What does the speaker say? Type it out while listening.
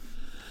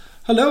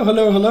Hello,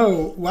 hello,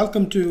 hello.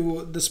 Welcome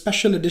to the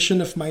special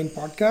edition of Mind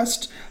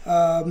Podcast.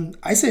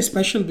 I say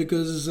special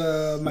because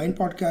Mind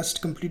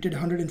Podcast completed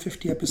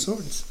 150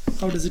 episodes.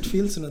 How does it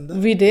feel,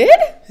 Sunanda? We did?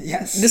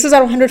 Yes. This is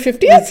our 150th?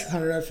 It's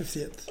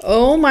 150th.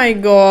 Oh my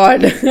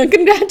god.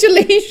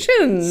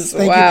 Congratulations.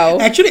 Thank Wow.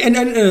 you. Actually,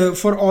 and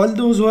for all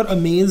those who are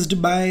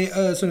amazed by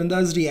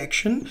Sunanda's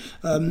reaction,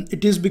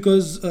 it is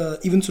because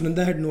even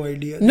Sunanda had no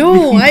idea.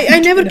 No, I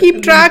never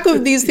keep track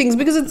of these things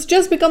because it's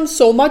just become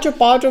so much a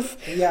part of,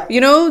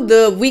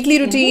 the weekly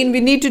routine.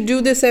 We need to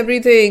do this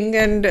everything,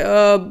 and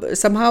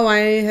somehow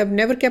I have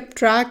never kept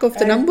track of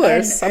the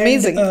numbers.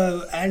 Amazing.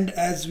 And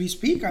as we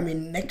speak, I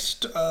mean,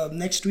 next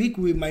week,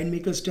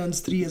 Mindmakers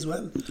turns 3 as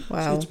well.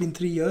 Wow. So it's been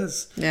 3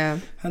 years. Yeah.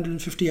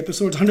 150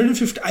 episodes.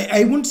 150.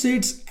 I wouldn't say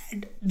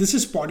this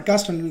is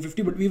podcast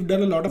 150, but we've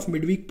done a lot of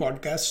midweek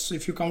podcasts. So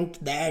if you count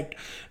that,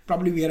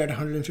 probably we are at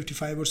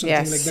 155 or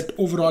something like that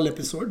overall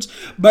episodes.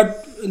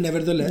 But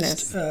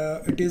nevertheless,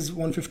 it is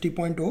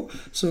 150.0.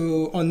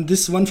 So on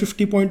this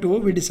 150.0,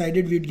 we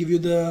decided we'd give you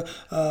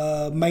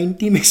the Mind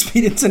Team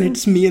experience, and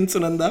it's me and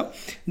Sunanda.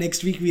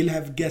 Next week we'll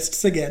have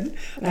guests again.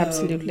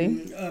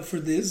 Absolutely. For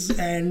this,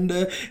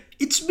 and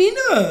it's been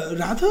a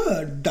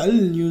rather dull,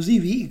 newsy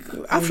week.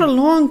 After a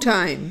long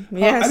time.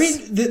 Yes. I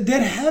mean,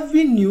 there have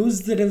been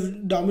news that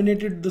have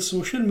dominated the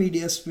social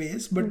media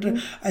space, but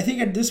I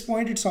think at this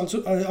point it's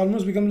also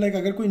almost become like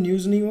अगर कोई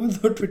news नहीं हुआ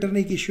तो Twitter ने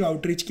एक issue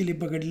outreach के लिए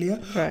पकड़ लिया,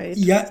 Right.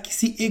 या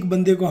किसी एक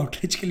बंदे को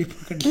outreach के लिए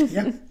पकड़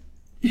लिया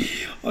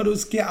और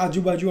उसके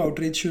आजू बाजू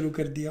outreach शुरू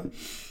कर दिया.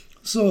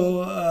 So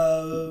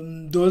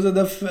those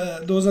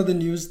are the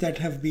news that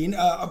have been.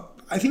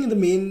 I think the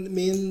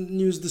main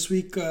news this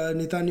week,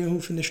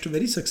 Netanyahu finished a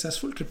very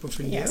successful trip of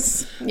India.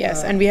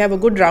 Yes, and we have a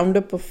good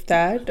roundup of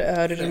that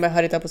written by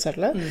Harita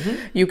Pusarla.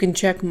 You can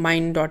check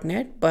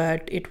mind.net,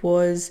 but it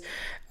was,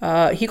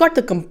 he got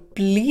the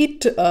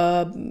complete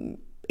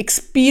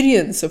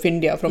experience of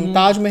India, from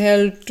Taj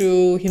Mahal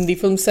to Hindi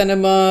film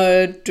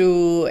cinema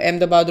to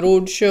Ahmedabad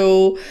Road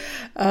Show,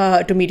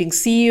 to meeting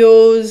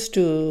CEOs,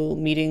 to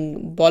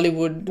meeting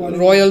Bollywood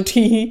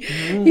royalty.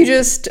 He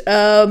just,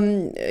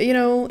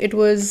 it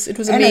was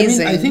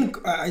amazing. I mean,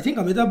 I think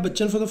Amitabh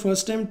Bachchan for the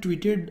first time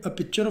tweeted a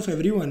picture of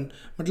everyone.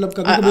 मतलब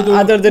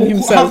other than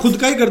himself. खुद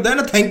का ही करता है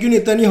ना, thank you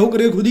Netanyahu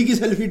करे खुद ही की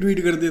selfie tweet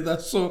कर देता.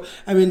 So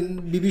I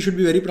mean, BB should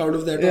be very proud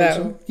of that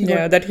also.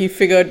 That he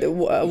figured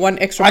one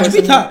extra आज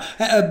भी person.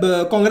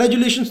 था.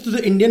 Congratulations to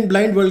the Indian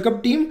Blind World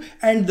Cup team,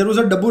 and there was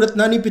a Dabbu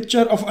Ratnani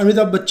picture of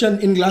Amitabh Bachchan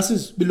in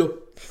glasses below.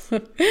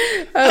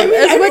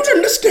 I don't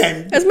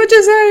understand. As much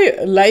as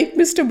I like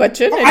Mr.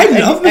 Bachchan, I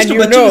love Mr.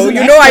 Bachchan as an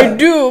I actor.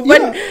 do,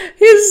 but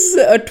his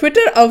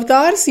Twitter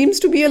avatar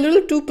seems to be a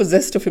little too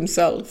possessed of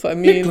himself. I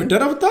mean,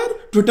 Twitter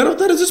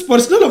avatar is his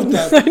personal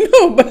avatar. I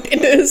know, but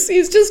it is.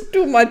 He's just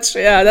too much.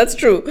 Yeah, that's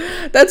true.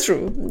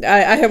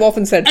 I have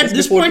often said At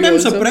this before point, too I'm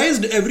also.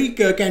 surprised every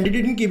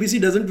candidate in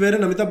KBC doesn't wear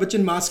an Amitabh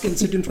Bachchan mask and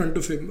sit in front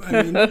of him.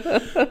 I mean, I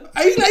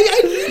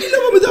really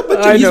love Amitabh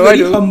Bachchan. He's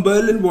very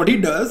humble in what he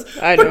does.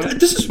 But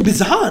this is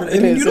bizarre. I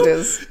mean, it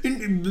is.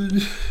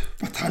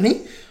 पता नहीं.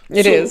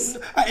 It is.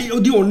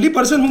 The only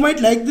person who might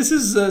like this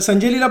is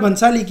Sanjay Leela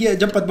Bhansali की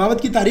जब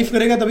पद्मावत की तारीफ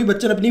करेगा तभी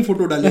बच्चन अपनी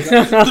photo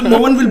डालेगा. So no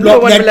one will block that. No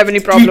one will have any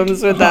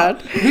problems with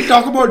that. We'll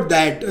talk about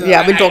that.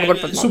 We'll talk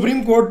about Padmaavat.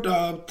 Supreme Court.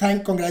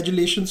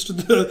 Congratulations to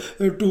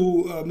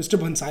Mr.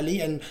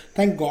 Bhansali, and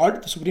thank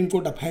God the Supreme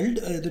Court upheld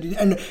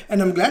and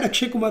I'm glad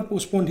Akshay Kumar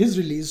postponed his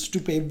release to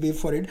pave way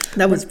for it.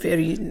 That was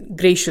very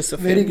gracious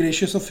of him. Very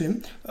gracious of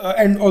him,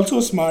 and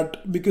also smart,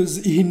 because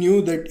he knew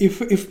that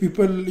if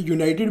people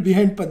united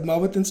behind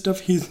Padmaavat and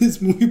stuff, his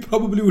movie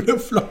probably would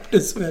have flopped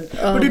as well.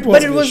 But it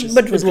was gracious.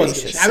 It was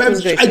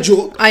gracious. I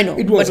joke. I know,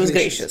 it was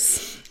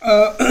gracious.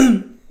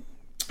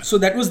 So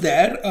that was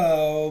there.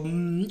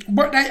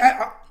 But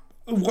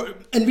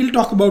and we'll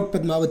talk about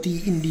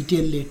Padmaavati in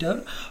detail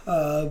later.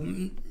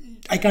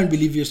 I can't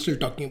believe we're still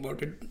talking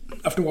about it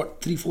after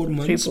 3-4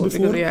 months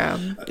before.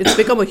 It's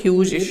become a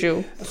huge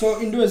issue.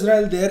 So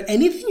Indo-Israel there.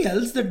 Anything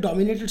else that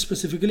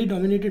specifically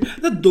dominated?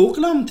 The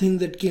Doklam thing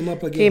that came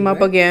up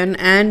again.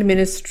 And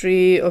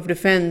Ministry of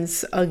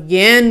Defense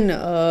again,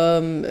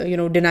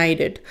 denied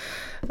it.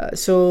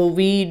 So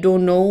we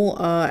don't know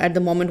at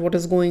the moment what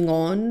is going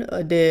on.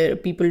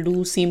 People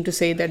do seem to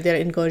say that there are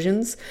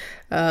incursions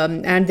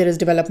and there is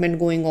development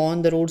going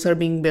on. The roads are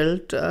being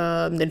built.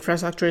 The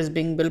infrastructure is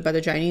being built by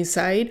the Chinese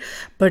side.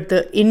 But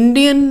the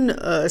Indian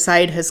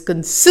side has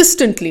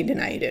consistently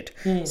denied it.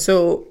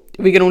 So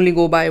we can only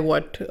go by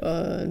what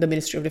the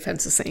Ministry of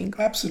Defense is saying.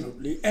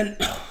 Absolutely.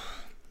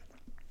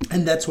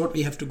 And that's what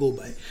we have to go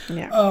by.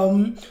 Yeah.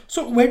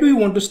 So where do you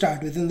want to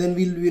start with? And then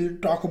we'll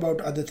talk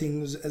about other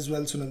things as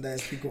well, Sunanda,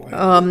 as we go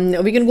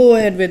ahead. We can go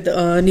ahead with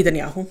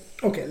Netanyahu.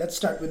 Okay, let's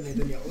start with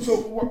Netanyahu. So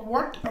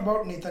what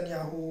about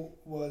Netanyahu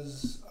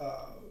was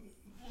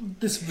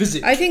this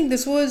visit? I think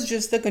this was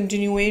just the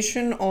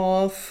continuation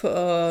of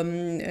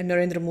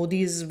Narendra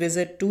Modi's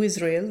visit to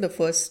Israel, the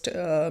first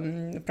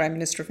Prime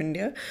Minister of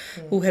India,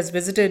 who has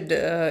visited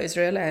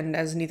Israel, and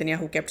as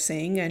Netanyahu kept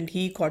saying, and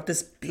he got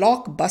this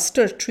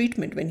blockbuster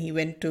treatment when he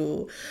went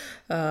to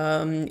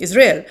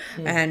Israel,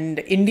 and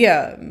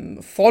India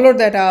followed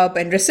that up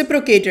and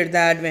reciprocated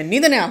that when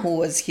Netanyahu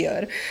was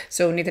here.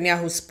 So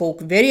Netanyahu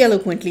spoke very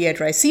eloquently at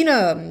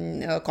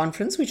Raisina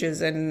conference, which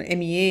is an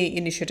MEA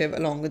initiative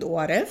along with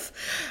ORF.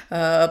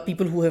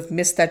 People who have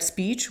missed that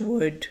speech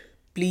would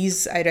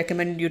please, I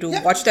recommend you to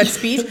watch that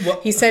speech.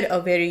 He said a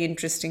very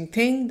interesting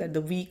thing, that the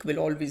weak will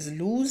always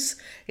lose.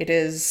 It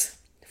is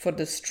for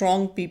the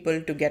strong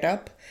people to get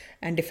up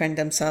and defend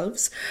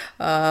themselves.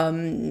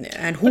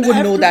 And who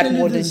would know that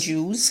more than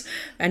Jews?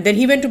 And then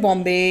he went to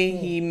Bombay.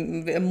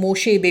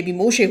 Baby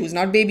Moshe, who's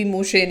not Baby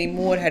Moshe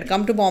anymore, had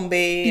come to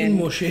Bombay. Teen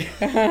Moshe.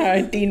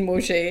 Teen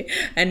Moshe.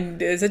 And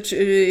such,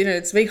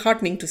 it's very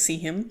heartening to see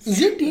him. Is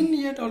he teen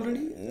yet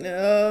already?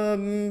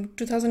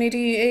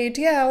 2088,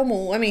 yeah,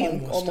 almost. I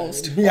mean,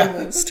 almost.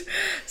 Almost.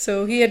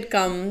 So he had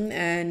come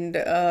and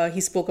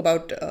he spoke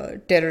about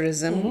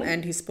terrorism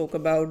and he spoke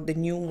about the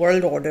new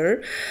world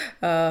order.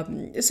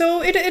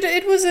 So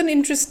it was an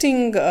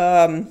interesting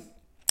I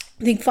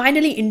think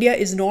finally India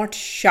is not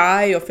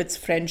shy of its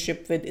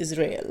friendship with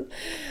Israel.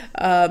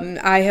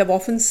 I have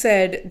often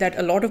said that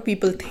a lot of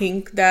people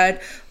think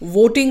that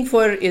voting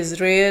for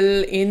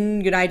Israel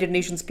in United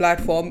Nations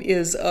platform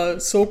is a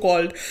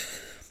so-called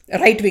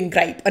right-wing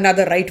gripe,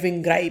 another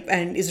right-wing gripe,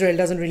 and Israel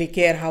doesn't really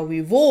care how we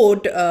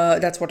vote.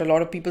 That's what a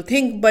lot of people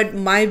think, but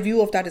my view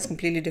of that is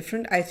completely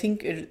different. I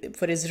think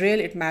for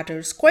Israel, it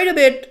matters quite a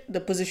bit, the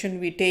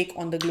position we take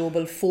on the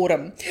global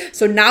forum.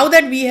 So now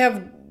that we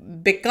have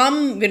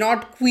we're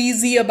not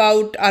queasy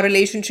about our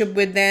relationship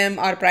with them,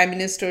 our prime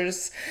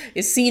ministers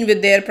is seen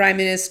with their prime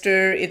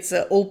minister, it's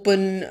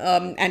open,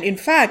 and in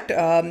fact,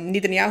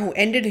 Netanyahu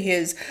ended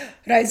his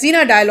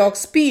Raisina dialogue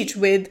speech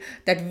with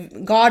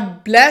that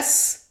God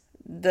bless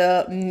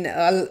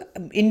the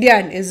India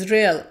and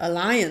Israel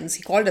alliance.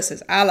 He called us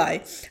his ally.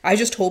 I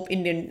just hope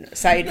Indian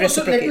side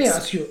reciprocates. So let me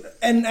ask you,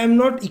 and I'm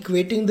not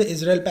equating the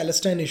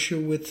Israel-Palestine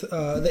issue with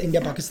the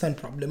India-Pakistan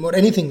problem or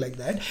anything like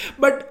that,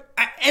 but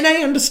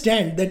I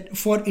understand that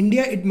for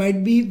India it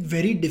might be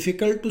very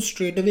difficult to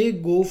straight away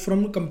go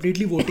from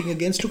completely voting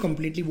against to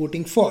completely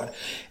voting for.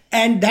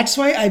 And that's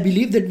why I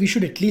believe that we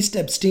should at least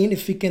abstain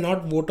if we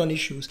cannot vote on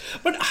issues.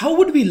 But how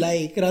would we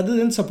like, rather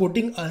than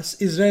supporting us,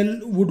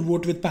 Israel would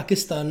vote with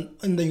Pakistan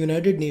in the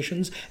United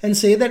Nations and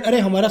say that,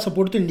 "Arey, hamara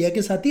support to India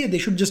ke saath hi hai," they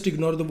should just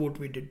ignore the vote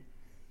we did.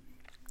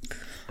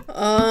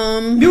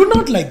 We would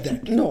not like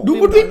that. No.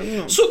 Would we?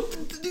 No. So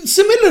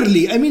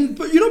similarly, I mean,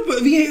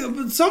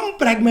 some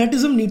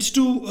pragmatism needs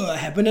to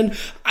happen, and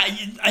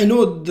I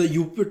know the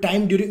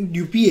time during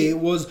UPA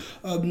was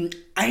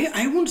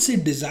I won't say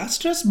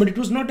disastrous, but it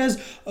was not as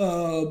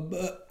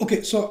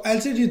okay. So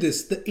I'll say to you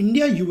this: the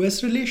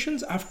India-US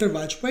relations after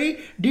Vajpayee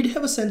did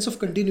have a sense of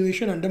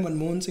continuation under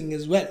Manmohan Singh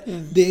as well.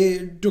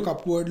 They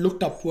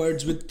looked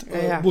upwards with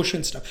Bush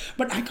and stuff.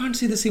 But I can't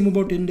say the same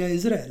about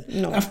India-Israel.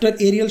 No. After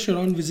Ariel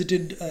Sharon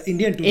visited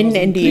India in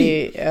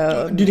 2003,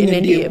 during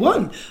NDA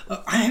 1,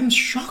 I am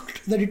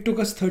shocked that it took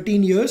us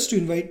 13 years to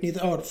invite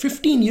Netanyahu, or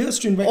 15 years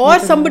to invite or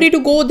somebody to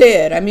go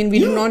there. I mean, we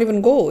did not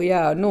even go.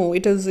 Yeah, no,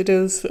 it is.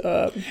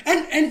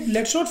 And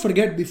let's not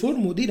forget, before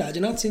Modi,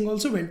 Rajnath Singh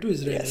also went to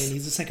Israel. Yes. I mean,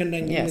 he's the second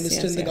ranking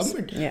minister in the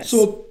government. Yes.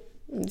 So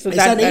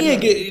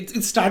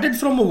it started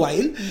from a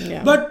while,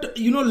 but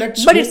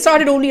But it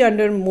started only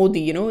under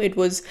Modi. It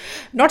was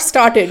not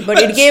started, but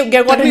it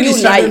got a new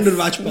life. Under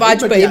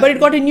Vajpayee, but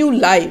it got a new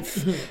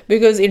life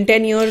because in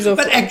 10 years of.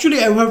 But actually,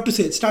 I have to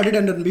say, it started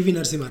under PV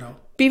Narasimha Rao.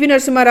 PV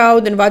Narasimha Rao,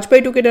 then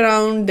Vajpayee took it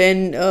around,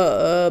 then...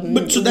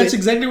 so that's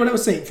exactly what I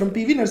was saying. From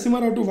PV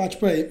Narasimha Rao to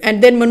Vajpayee...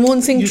 And then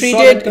Manmohan Singh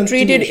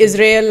treated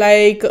Israel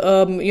like,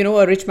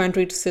 a rich man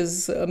treats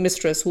his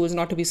mistress, who is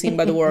not to be seen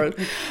by the world.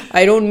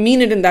 I don't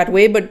mean it in that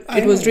way, but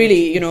it was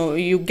really,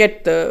 you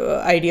get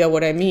the idea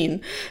what I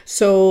mean.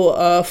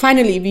 So,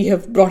 finally, we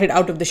have brought it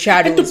out of the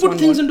shadows. And to put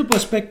things into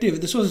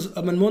perspective, this was...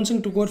 Manmohan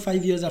Singh took over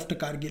 5 years after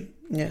Kargil.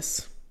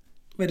 Yes.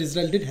 Where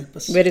Israel did help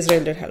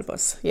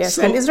us. Yes.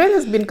 And Israel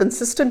has been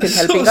consistent in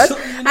helping us.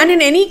 And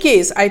in any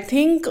case, I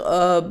think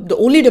the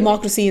only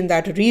democracy in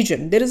that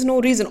region, there is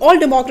no reason. All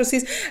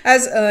democracies,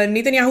 as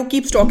Netanyahu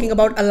keeps talking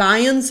about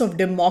alliance of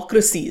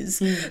democracies,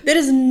 there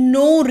is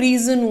no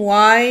reason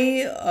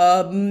why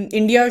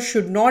India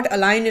should not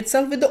align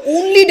itself with the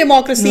only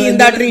democracy in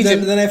that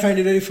region. Then I find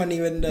it very funny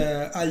when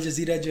Al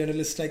Jazeera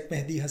journalists like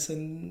Mehdi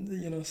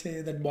Hassan,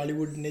 say that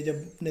Bollywood ne jab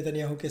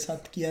Netanyahu ke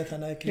saath kiya tha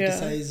na,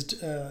 criticized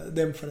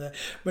them for that.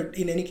 But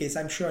in any case,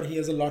 I'm sure he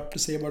has a lot to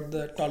say about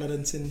the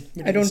tolerance in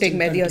Middle I don't take Eastern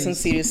Mehdi countries. Hassan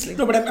seriously.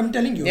 No, but I'm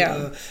telling you,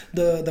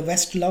 the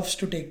West loves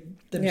to take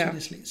them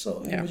seriously.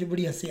 So, मुझे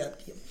बड़ी हंसी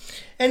आती है.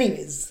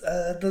 Anyways,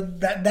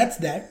 that's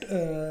that.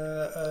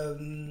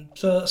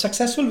 So,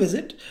 successful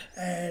visit,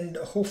 and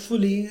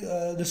hopefully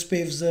this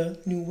paves a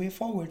new way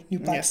forward, new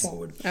path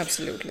forward.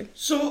 Absolutely.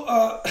 So,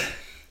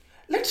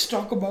 let's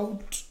talk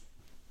about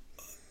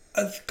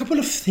a couple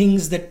of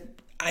things that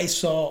I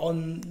saw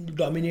on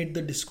dominate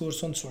the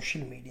discourse on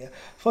social media.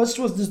 First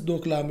was this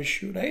Doklam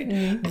issue, right?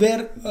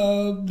 Where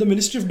the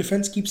Ministry of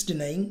Defense keeps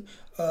denying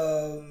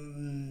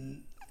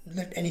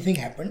that anything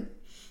happened.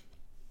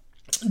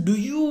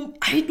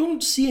 I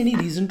don't see any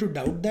reason to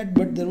doubt that,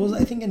 but there was,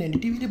 I think, an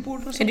NDTV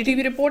report or something.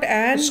 NDTV report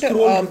and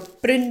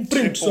print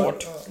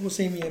report.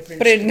 Same year,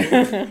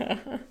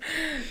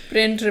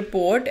 print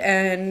report,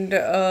 and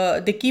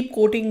they keep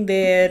quoting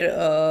their,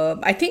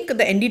 I think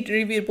the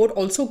NDTV report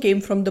also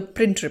came from the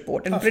print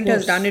report, and print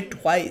has done it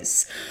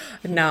twice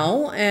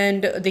now,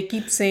 and they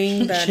keep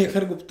saying that...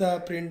 Shekhar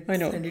Gupta, print,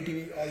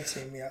 NDTV, all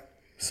same, yeah.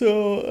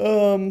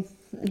 So...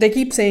 they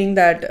keep saying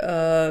that,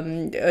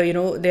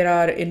 there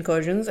are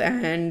incursions,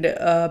 and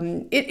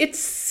it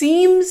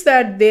seems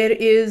that there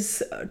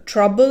is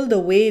trouble the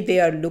way they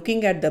are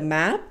looking at the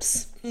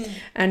maps.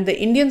 And the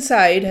Indian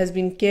side has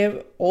been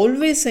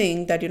always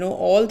saying that,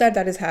 all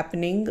that is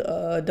happening,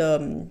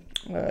 the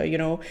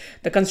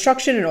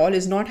construction and all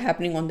is not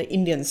happening on the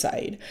Indian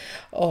side.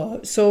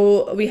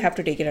 So we have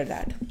to take it at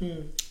that.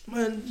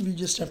 And we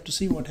just have to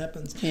see what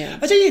happens. Yeah.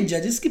 अच्छा, ये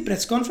judges की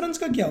press conference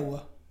का क्या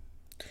हुआ?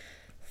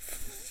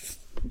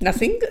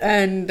 Nothing,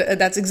 and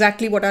that's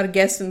exactly what our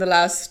guest in the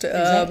last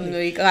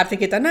week,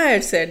 Karthik Itana,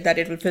 had said, that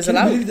it will fizzle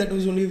out. That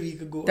was only a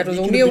week ago. That was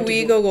only a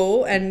week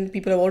ago, and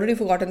people have already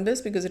forgotten this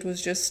because it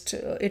was just,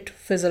 it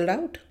fizzled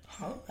out.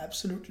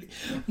 Absolutely.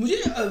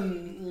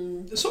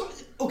 So,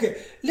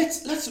 okay,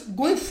 let's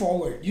going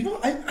forward.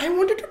 I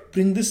wanted to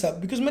bring this up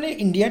because मैंने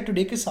India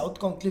Today के South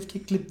Conclave की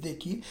clip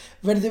देखी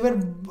where they were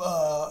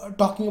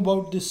talking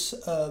about this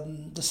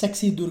the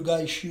sexy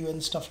Durga issue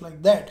and stuff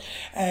like that,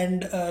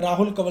 and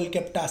Rahul Kanwal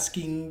kept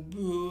asking,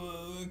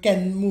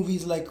 can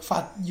movies like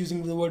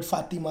using the word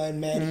Fatima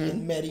and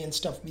Mary and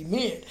stuff be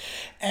made?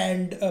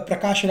 And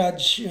Prakash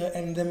Raj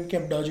and them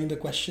kept dodging the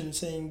question,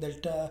 saying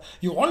that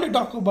you only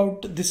talk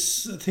about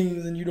this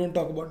things and you don't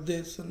talk about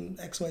this and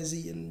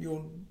XYZ and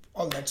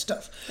all that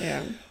stuff.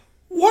 Yeah.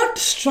 What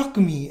struck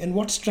me a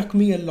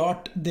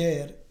lot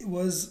there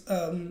was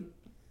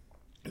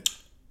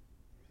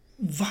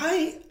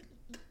why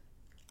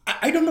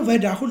I don't know why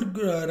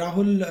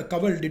Rahul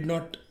Kanwal did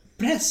not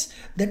press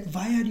that.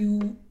 Why are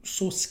you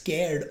so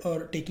scared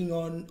or taking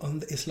on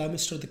the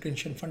Islamist or the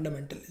Christian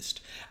fundamentalist?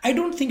 I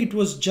don't think it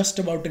was just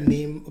about the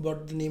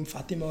name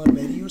Fatima or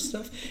Mary or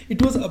stuff.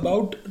 It was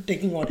about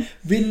taking on.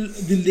 Will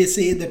they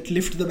say that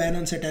lift the ban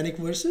on satanic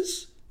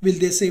verses? Will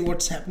they say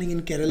what's happening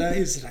in Kerala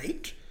is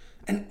right?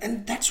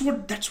 And that's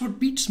what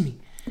beats me.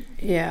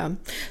 Yeah.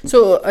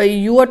 So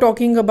you are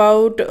talking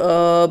about,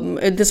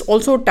 this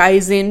also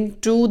ties in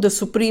to the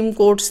Supreme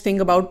Court's thing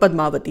about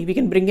Padmavati. We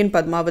can bring in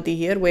Padmavati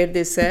here, where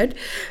they said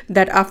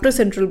that after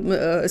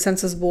Central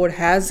Census Board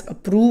has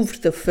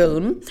approved the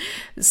film,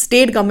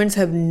 state governments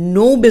have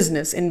no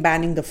business in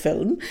banning the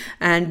film,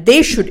 and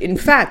they should in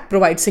fact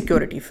provide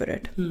security for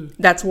it.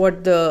 That's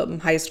what the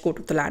highest court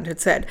of the land had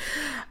said.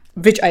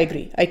 Which I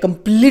agree. I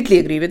completely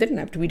agree with it, and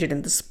I've tweeted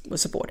in this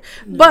support.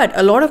 But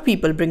a lot of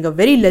people bring a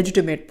very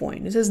legitimate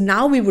point. It says,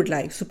 now we would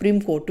like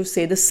Supreme Court to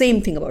say the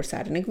same thing about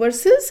satanic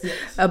verses,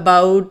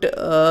 about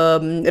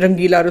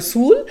Rangila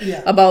Rasool,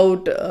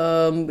 about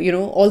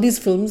all these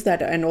films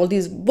and all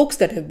these books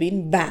that have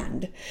been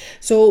banned.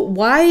 So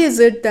why is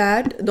it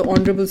that the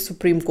Honorable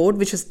Supreme Court,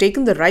 which has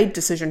taken the right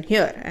decision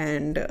here,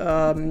 and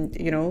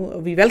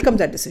we welcome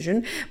that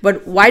decision,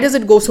 but why does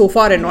it go so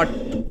far and not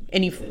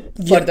any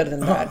further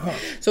than that?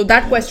 So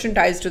that question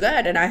ties to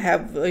that, and I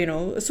have,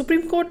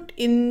 Supreme Court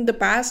in the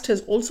past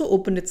has also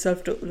opened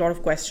itself to a lot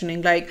of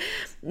questioning. Like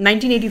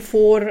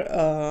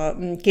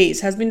 1984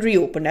 case has been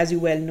reopened, as you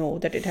well know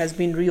that it has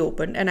been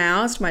reopened. And I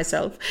asked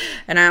myself,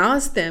 and I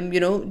asked them,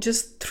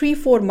 just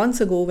 3-4 months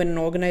ago, when an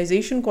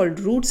organization called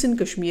Roots in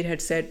Kashmir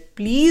had said,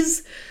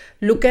 please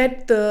look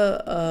at the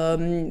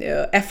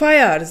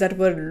FIRs that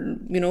were,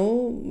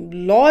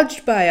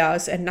 lodged by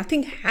us, and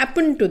nothing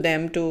happened to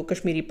them, to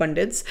Kashmiri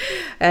Pandits,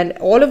 and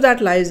all of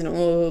that lies,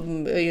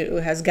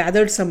 has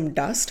gathered some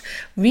dust.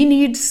 We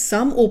need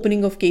some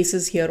opening of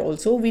cases here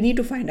also. We need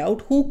to find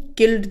out who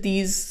killed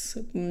these,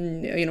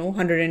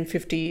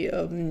 150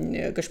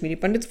 Kashmiri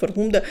Pandits for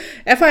whom the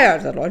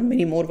FIRs are lodged.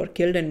 Many more were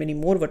killed, and many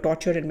more were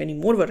tortured, and many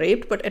more were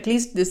raped, but at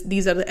least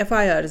these are the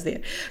FIRs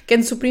there.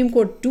 Can Supreme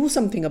Court do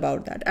something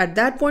about that? At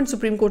that point,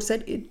 Supreme Court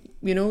said,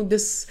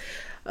 this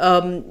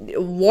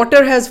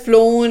water has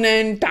flown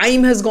and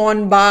time has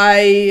gone by,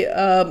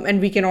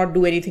 and we cannot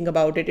do anything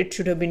about it. It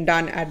should have been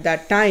done at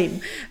that time.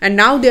 And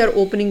now they are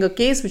opening a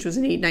case which was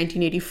in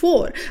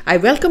 1984. I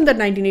welcome that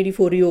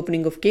 1984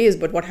 reopening of case,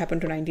 but what happened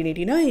to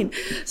 1989?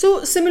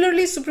 So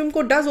similarly, Supreme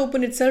Court does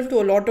open itself to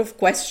a lot of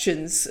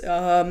questions.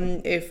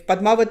 If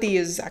Padmavati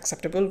is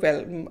acceptable,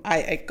 well,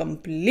 I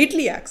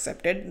completely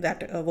accepted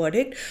that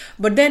verdict.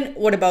 But then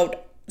what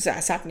about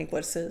satanic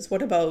verses?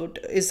 What about,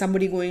 is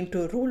somebody going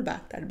to roll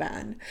back that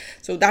ban?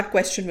 So that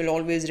question will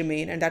always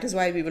remain, and that is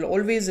why we will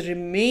always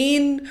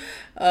remain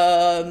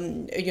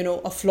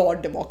a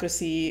flawed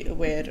democracy,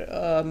 where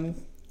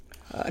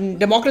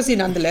democracy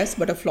nonetheless,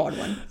 but a flawed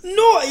one.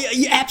 No,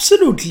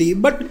 absolutely.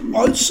 But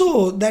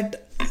also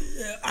that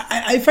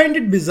I find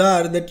it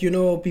bizarre that,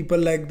 people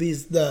like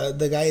these,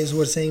 the guys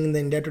who are saying in the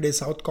India Today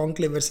South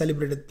Conclave were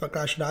celebrated,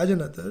 Prakash Raj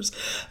and others,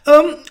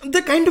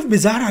 the kind of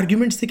bizarre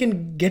arguments they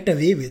can get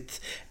away with.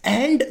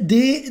 And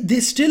they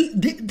still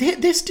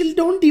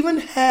don't even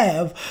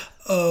have,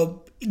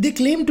 they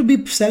claim to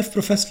be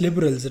self-professed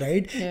liberals,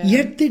 right? Yeah.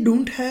 Yet they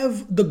don't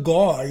have the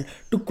gall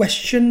to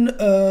question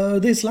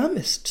the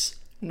Islamists.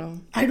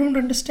 No. I don't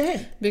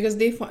understand. Because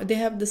they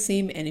have the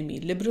same enemy.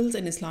 Liberals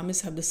and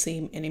Islamists have the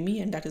same enemy,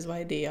 and that is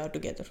why they are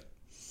together.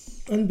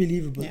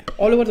 Unbelievable. Yeah.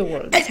 All over the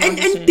world. And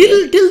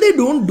till they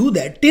don't do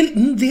that, till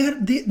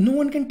no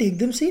one can take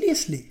them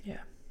seriously. Yeah,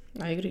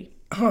 I agree.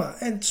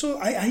 And so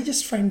I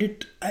just find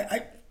it,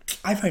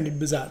 I find it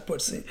bizarre per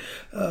se.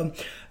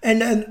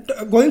 And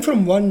going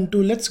from one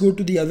to, let's go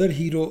to the other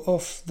hero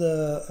of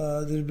there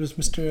was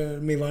Mr.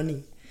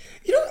 Mewani.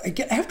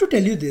 I have to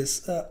tell you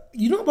this.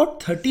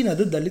 About 13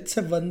 other Dalits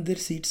have won their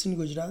seats in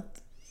Gujarat.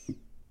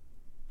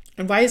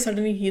 And why is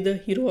suddenly he the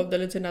hero of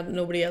Dalits and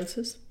nobody else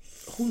is?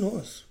 Who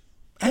knows?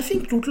 I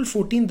think total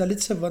 14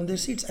 Dalits have won their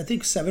seats. I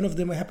think 7 of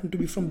them happen to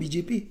be from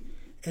BJP.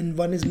 And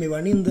one is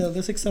Mewani and the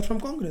other 6 are from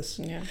Congress.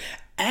 Yeah.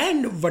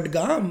 And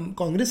Vadgam,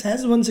 Congress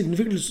has won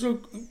significantly. So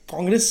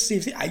Congress, he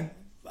had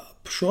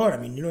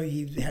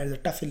a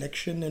tough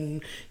election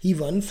and he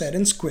won fair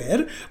and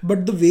square.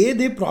 But the way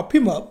they prop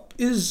him up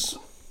is...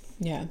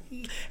 Yeah.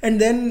 And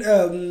then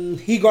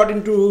he got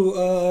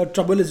into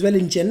trouble as well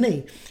in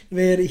Chennai,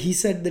 where he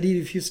said that he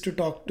refused to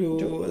talk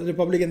to the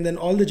Republic, and then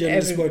all the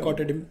journalists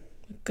boycotted him.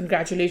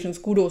 Congratulations,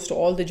 kudos to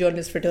all the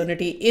journalist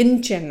fraternity in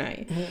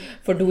Chennai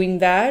for doing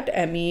that.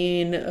 I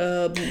mean...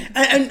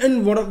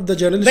 and one of the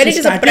journalists when it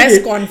is a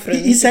press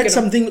conference... He said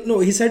something... No,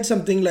 he said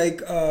something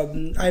like,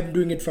 I'm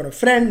doing it for a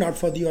friend, not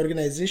for the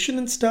organization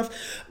and stuff.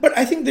 But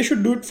I think they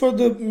should do it for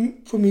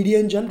media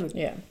in general.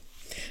 Yeah.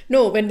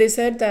 No, when they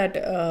said that,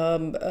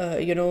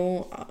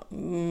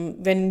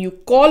 when you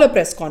call a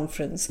press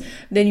conference,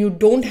 then you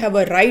don't have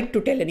a right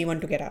to tell anyone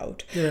to get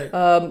out. Right.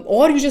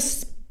 Or you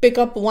just pick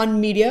up one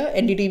media,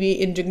 NDTV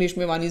in Jignesh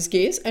Mewani's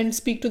case, and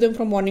speak to them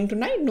from morning to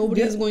night.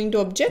 Nobody is going to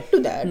object to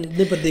that.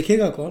 But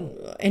dekhega kaun?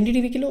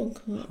 NDTV ke log.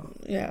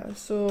 Yeah,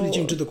 so...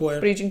 Preaching to the choir.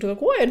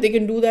 They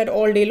can do that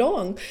all day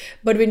long.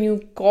 But when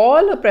you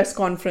call a press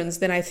conference,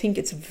 then I think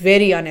it's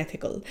very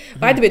unethical.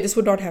 By the way, this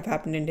would not have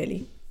happened in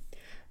Delhi.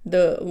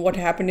 What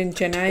happened in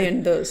Chennai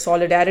and the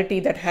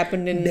solidarity that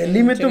happened in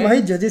Delhi में तो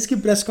भाई judges की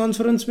press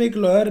conference में एक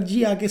lawyer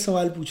जी आके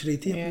सवाल पूछ रही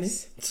थी अपने.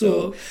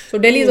 So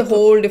Delhi is a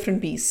whole different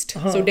beast.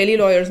 So Delhi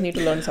lawyers need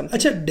to learn something.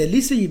 अच्छा,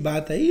 Delhi से ये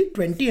बात आई,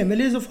 20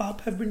 MLAs of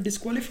AAP have been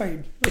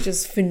disqualified, which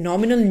is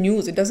phenomenal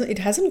news. It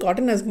hasn't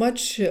gotten as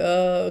much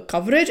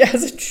coverage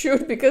as it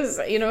should, because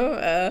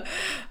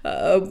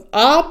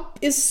AAP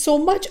is so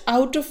much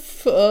out of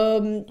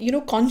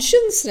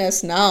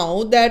consciousness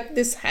now that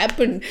this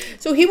happened.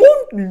 So he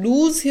won't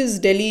lose his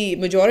Delhi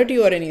majority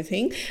or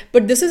anything,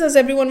 but this is, as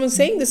everyone was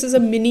saying, this is a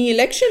mini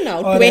election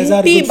now. Or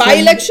 20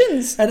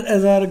 by-elections.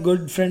 As our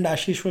good friend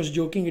Ashish was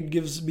joking, it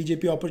gives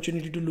BJP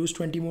opportunity to lose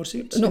 20 more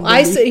seats. No,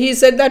 he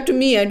said that to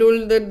me. I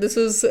told that this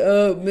is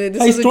a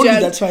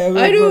chance. That's why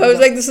I know. I was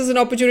like, this is an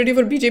opportunity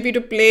for BJP to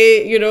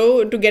play,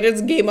 to get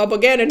its game up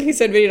again. And he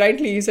said very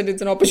rightly, it's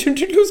an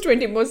opportunity to lose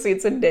 20 more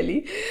seats in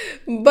Delhi.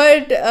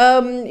 But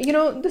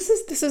this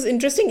is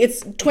interesting.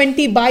 It's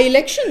 20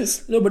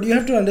 by-elections. No, but you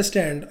have to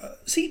understand.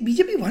 See,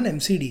 BJP won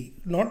MCD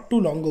not too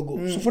long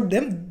ago. So for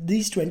them,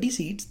 these 20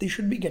 seats, they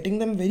should be getting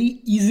them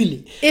very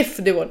easily. If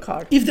they work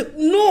hard. If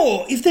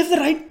they have the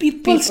right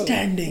people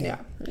standing.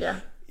 Yeah.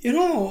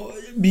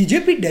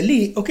 BJP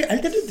Delhi, okay, I'll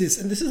tell you this,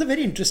 and this is a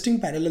very interesting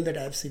parallel that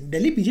I've seen.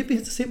 Delhi BJP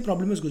has the same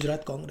problem as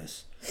Gujarat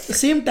Congress. The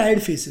same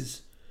tired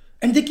faces.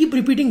 And they keep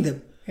repeating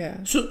them. Yeah.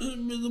 So,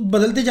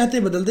 badalte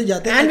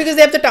jate. And because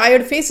they have the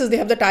tired faces, they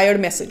have the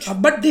tired message.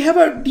 But they have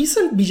a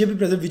decent BJP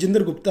president,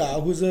 Vijender Gupta,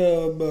 who's a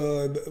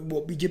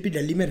BJP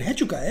Delhi mein reh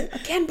chuka hai.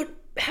 Again, but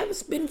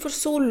has been for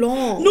so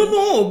long.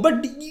 No,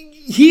 but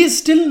he is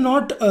still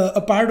not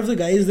a part of the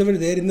guys that were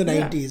there in the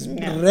 90s.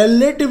 Yeah.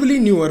 Relatively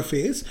newer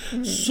face.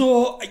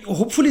 So,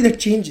 hopefully that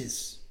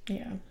changes.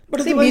 Yeah.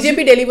 But see,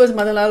 BJP Delhi was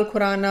Madanlal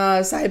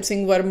Khurana, Sahib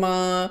Singh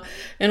Verma,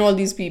 and all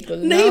these people.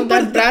 Now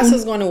that brass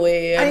has gone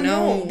away. And I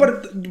know,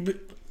 but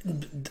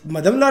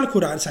Madanlal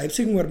Khurana, Sahib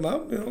Singh Verma,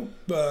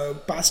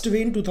 passed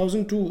away in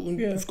 2002.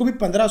 उसको भी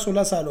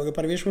 15-16 साल हो गए.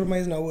 Parvesh Verma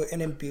is now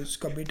an MP.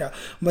 उसका बेटा.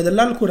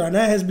 Madanlal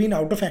Khurana has been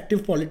out of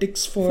active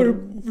politics for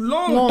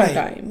long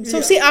time.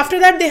 So see, after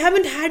that they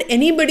haven't had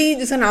anybody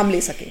जिसका नाम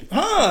ले सके.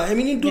 I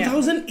mean in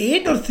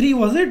 2008 or 3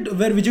 was it,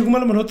 where Vijay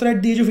Kumar Malhotra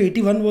at the age of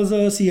 81 was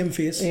a CM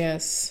face.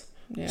 Yes.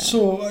 Yeah.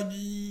 So,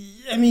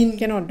 I mean...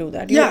 Cannot do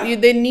that. Yeah.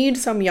 They need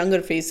some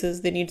younger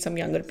faces. They need some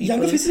younger people.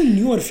 Younger faces and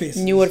newer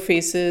faces. Newer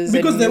faces.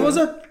 Because there was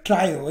a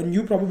trio, and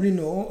you probably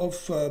know of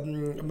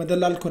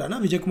Madanlal Khurana,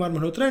 Vijay Kumar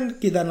Malhotra and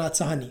Kedarnath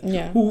Sahani,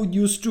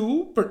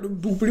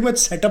 who pretty much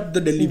set up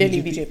the Delhi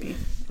BJP. BJP.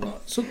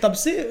 So, tab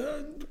se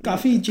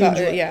काफी change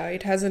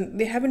हुआ.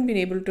 They haven't been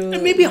able to.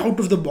 And maybe out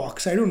of the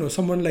box. I don't know.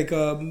 Someone like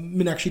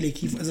Meenakshi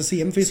Lekhi as a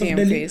CM face of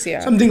Delhi. Face,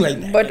 yeah. Something like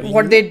that. But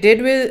what they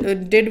did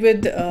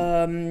with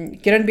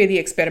Kiran Bedi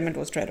experiment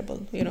was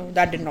terrible.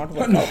 That did not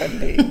work out.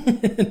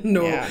 And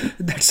no,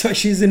 that's why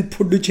she's in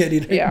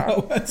Puducherry right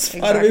now, as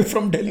far away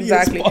from Delhi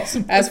as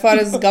possible. As far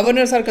as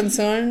governors are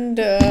concerned,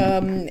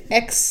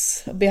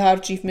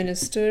 ex-Bihar Chief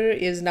Minister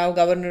is now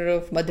governor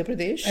of Madhya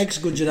Pradesh.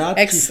 Ex-Gujarat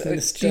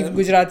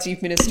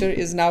Chief Minister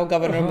is now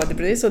governor of Madhya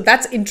Pradesh. So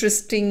that's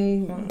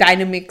interesting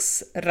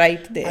dynamics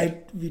right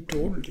there. We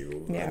told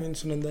you. I mean,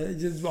 Sunanda,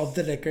 just off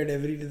the record,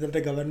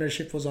 the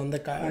governorship was on the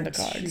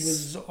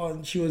cards.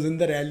 She was in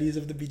the rallies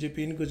of the BJP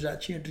in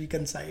Gujarat. She had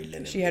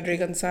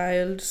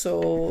reconciled.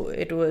 So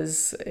it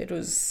was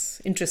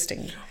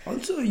interesting.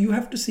 Also, you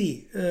have to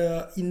see,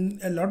 in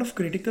a lot of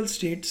critical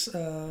states,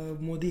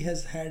 Modi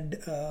has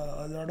had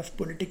a lot of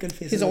political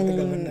faces of the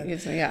governor.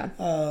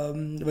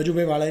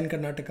 Vajubhai Wala in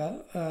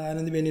Karnataka,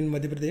 Anandiben in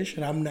Madhya Pradesh,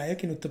 Ram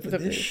Nayak in Uttar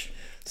Pradesh.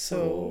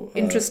 So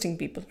interesting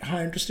people.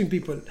 Interesting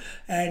people.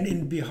 And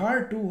in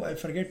Bihar too, I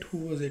forget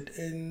who was it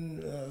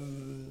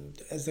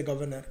as the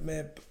governor.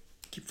 I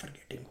keep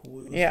forgetting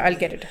who. I'll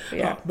get it.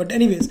 But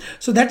anyways,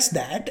 so that's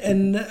that,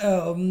 and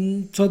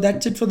so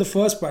that's it for the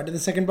first part. In the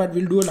second part,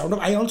 we'll do a lot of.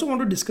 I also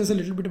want to discuss a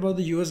little bit about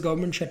the US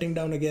government shutting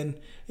down again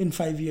in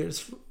 5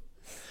 years.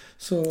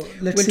 So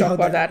let's see talk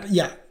about that.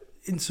 Yeah,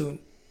 in soon.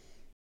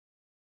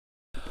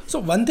 So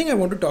one thing I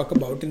want to talk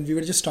about, and we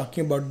were just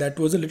talking about that,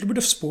 was a little bit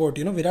of sport.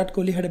 Virat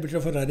Kohli had a bit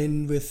of a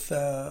run-in with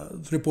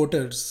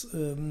reporters.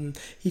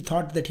 He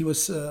thought that he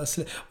was... he was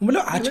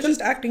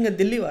just acting a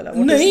Delhi wala.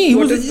 He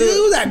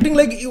was acting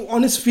like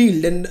on his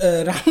field, and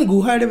Ram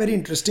Guha had a very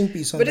interesting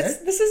piece on that.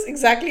 But this is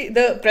exactly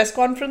the press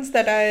conference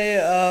that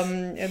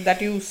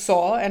that you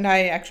saw, and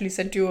I actually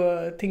sent you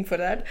a thing for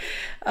that,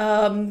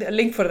 a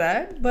link for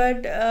that.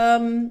 But...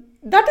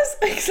 that is,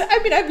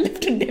 I've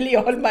lived in Delhi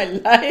all my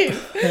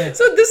life.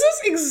 So this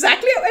is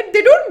exactly,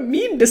 they don't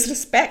mean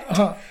disrespect.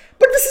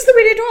 But this is the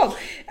way they talk.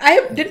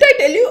 Didn't I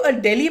tell you a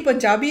Delhi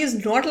Punjabi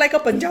is not like a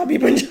Punjabi.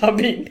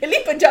 Delhi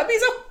Punjabi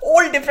is a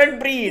whole different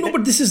breed. No,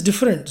 but this is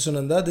different,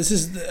 Sunanda. This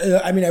is,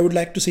 I would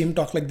like to see him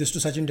talk like this to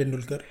Sachin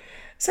Tendulkar.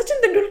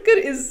 Sachin Tendulkar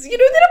is,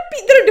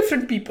 there are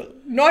different people,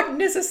 not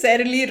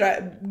necessarily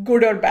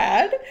good or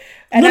bad.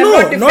 And I'm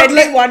not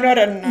defending one or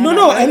another.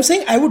 No, I'm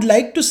saying I would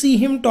like to see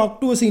him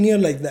talk to a senior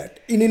like that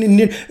in an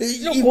Indian.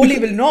 Kohli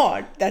will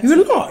not. He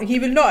will not. He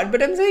will not.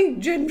 But I'm saying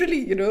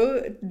generally,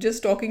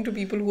 just talking to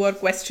people who are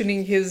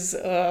questioning his.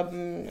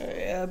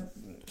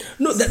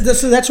 No,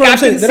 that's what I'm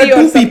saying. There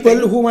are two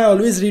people whom I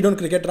always read on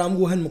cricket, Ram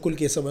Guha and Mukul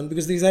Kesavan,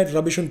 because these are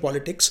rubbish on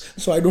politics,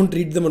 so I don't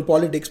read them on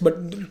politics.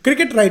 But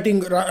cricket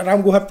writing,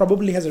 Ram Guha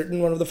probably has written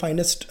one of the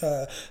finest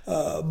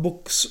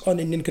books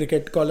on Indian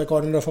cricket called A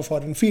Corner of a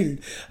Foreign Field,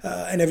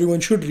 and everyone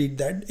should read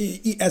that.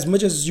 As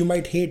much as you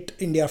might hate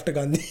India after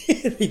Gandhi,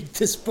 read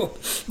this book.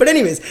 But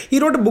anyways, he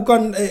wrote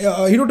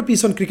a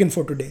piece on Cricket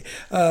Info today,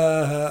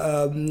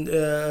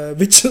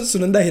 which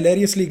Sunanda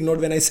hilariously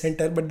ignored when I sent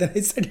her, but then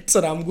I said it's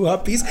a Ram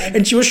Guha piece,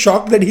 and she was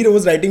shocked that he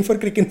was writing for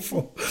Cricket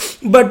Info.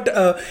 But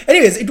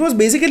anyways, it was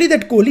basically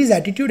that Kohli's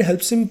attitude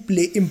helps him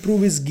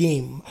improve his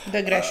game. The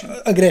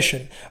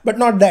aggression. But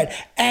not that.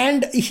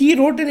 And he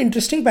wrote an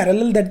interesting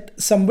parallel that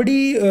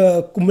somebody,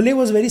 Kumble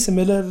was very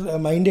similar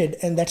minded,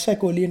 and that's why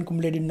Kohli and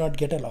Kumble did not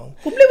get along.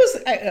 Kumble was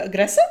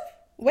aggressive?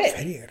 Where?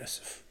 Very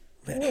aggressive.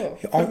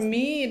 For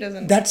me, it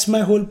doesn't. That's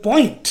my whole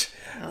point.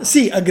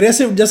 See,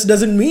 aggressive just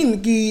doesn't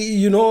mean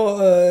ki,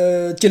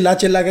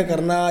 chilla ka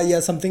karna ya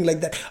something like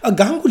that. A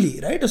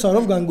Ganguly, right? A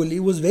Saurav Ganguly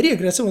was very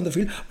aggressive on the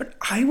field, but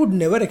I would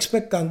never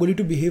expect Ganguly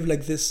to behave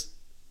like this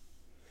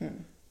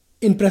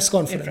in press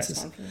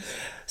conferences.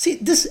 See,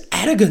 this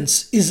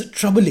arrogance is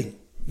troubling.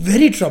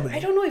 Very troubling. I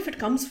don't know if it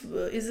comes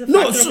is a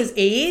factor of his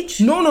age.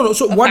 No.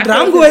 So what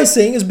Ram Guha is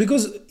saying is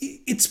because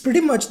it's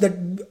pretty much that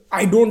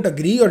I don't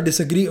agree or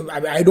disagree.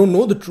 I don't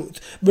know the truth.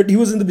 But he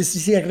was in the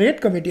BCCI Cricket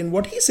Committee, and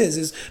what he says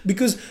is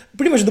because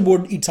pretty much the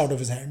board eats out of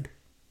his hand.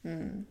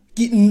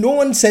 No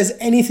one says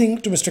anything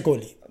to Mr.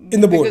 Kohli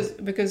in the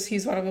board. Because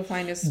he's one of the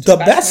finest. The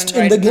best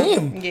in the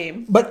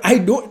game. But I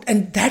don't,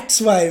 and that's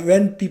why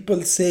when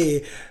people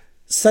say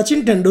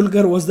Sachin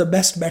Tendulkar was the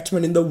best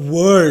batsman in the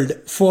world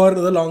for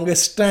the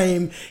longest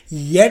time,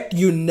 yet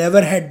you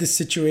never had this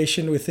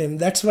situation with him.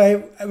 That's why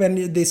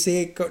when they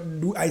say,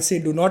 I say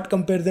do not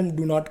compare them,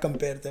 do not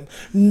compare them.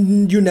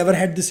 You never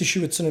had this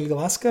issue with Sunil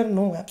Gavaskar?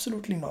 No,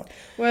 absolutely not.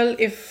 Well,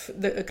 if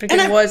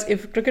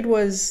cricket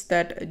was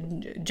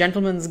that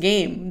gentleman's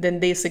game, then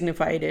they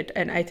signified it,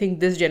 and I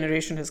think this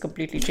generation has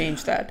completely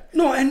changed that.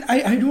 No, and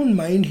I don't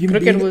mind him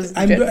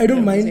I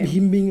don't mind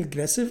him being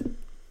aggressive.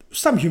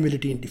 Some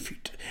humility in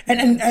defeat.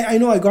 And I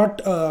know I got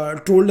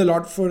trolled a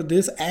lot for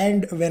this,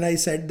 and when I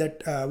said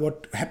that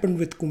what happened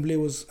with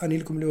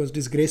Anil Kumble was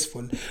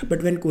disgraceful.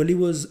 But when Kohli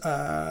was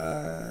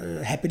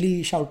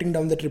happily shouting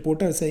down that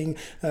reporter saying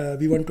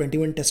we won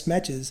 21 test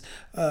matches,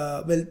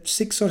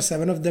 6 or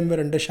 7 of them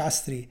were under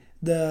Shastri.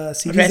 The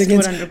series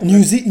against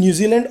New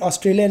Zealand,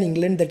 Australia and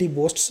England that he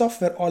boasts of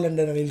were all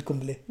under Anil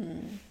Kumble.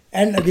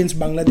 and against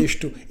Bangladesh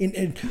too.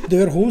 They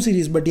were home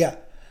series, but yeah.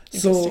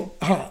 So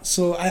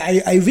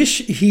I wish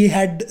he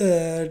had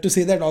to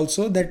say that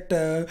also, that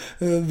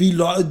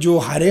jo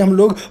hare hum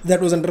log,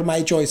 that was under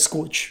my choice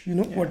coach,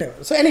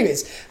 whatever. So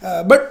anyways,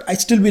 but I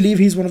still believe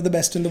he's one of the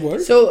best in the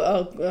world. So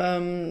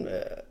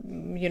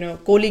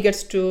Kohli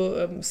gets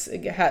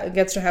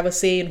to have a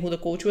say in who the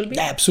coach will be.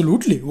 Yeah,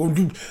 absolutely.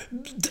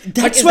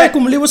 That's why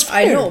Kumble was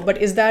fired. I know, but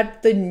is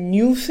that the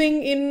new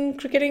thing in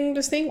cricketing?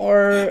 This thing,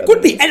 or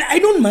could be, and I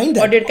don't mind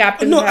that. Or did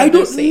captains? No, have I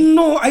don't. Say?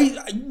 No,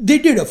 they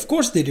did. Of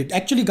course, they did.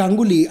 Actually,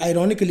 Ganguly,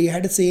 ironically,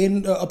 had a say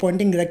in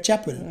appointing Greg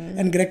Chappell,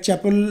 and Greg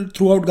Chappell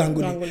threw out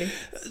Ganguly.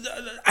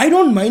 I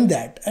don't mind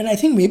that, and I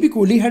think maybe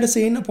Kohli had a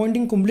say in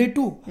appointing Kumble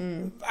too.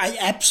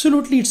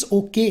 Absolutely, it's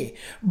okay,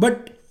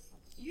 but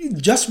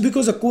just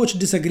because a coach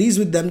disagrees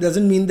with them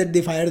doesn't mean that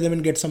they fire them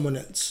and get someone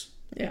else.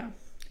 Yeah,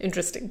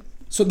 interesting.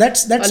 So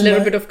that's a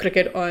little bit of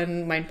cricket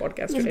on Mind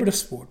Podcast today. A little bit of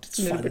sport.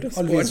 It's fun. Bit of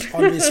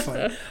always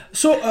fun.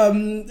 So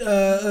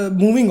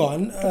moving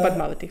on.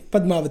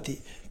 Padmaavat.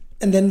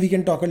 And then we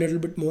can talk a little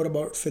bit more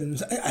about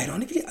films.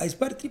 Ironically, इस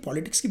बार इतनी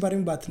politics के बारे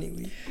में बात नहीं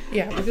हुई.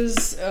 Yeah,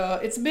 because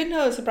it's been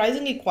a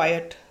surprisingly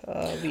quiet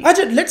week.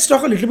 Ajay, let's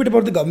talk a little bit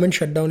about the government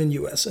shutdown in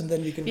US, and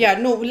then we can. Yeah,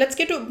 no, let's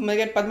get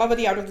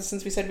Padmaavat out of this,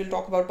 since we said we'll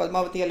talk about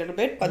Padmaavat a little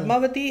bit.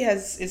 Padmaavat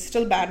is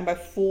still banned by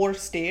 4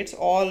 states,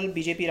 all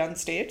BJP-run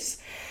states.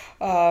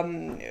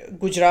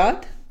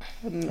 Gujarat,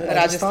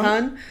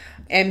 Rajasthan,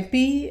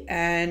 MP,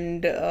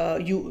 and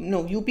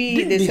UP.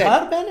 Did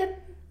Bihar ban it?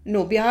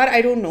 No, Bihar,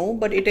 I don't know,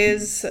 but it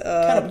is...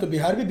 अब तो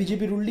बिहार में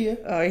BJP rule ली है.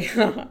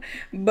 Yeah,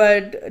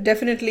 but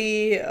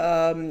definitely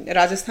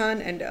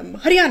Rajasthan and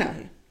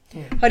Haryana.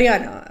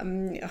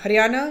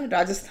 Haryana,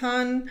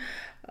 Rajasthan,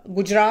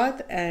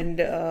 Gujarat, and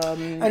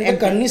the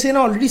Karni Sena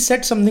already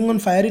set something on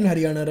fire in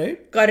Haryana,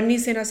 right? Karni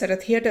Sena set a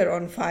theatre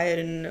on fire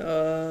in...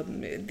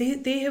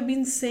 they have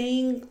been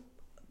saying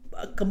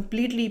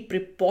completely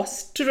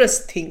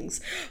preposterous things,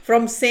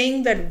 from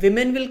saying that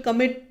women will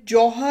commit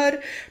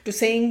Johar, to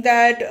saying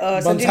that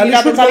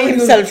Bhansali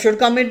himself should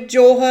commit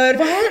Johar,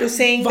 to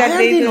saying that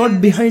they are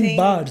not behind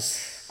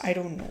bars. I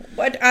don't know,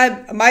 but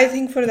my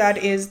thing for that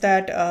is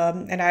that,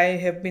 and I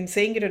have been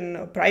saying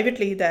it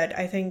privately, that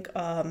I think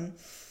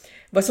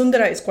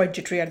Vasundhara is quite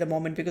jittery at the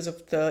moment because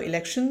of the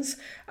elections.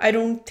 I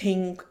don't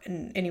think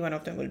any one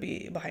of them will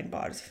be behind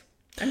bars.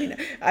 I mean,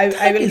 I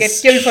will get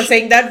killed for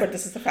saying that, but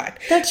this is the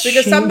fact. That's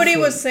because shameful. Somebody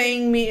was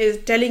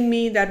telling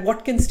me that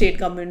what can state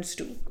governments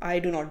do? I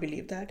do not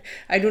believe that.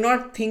 I do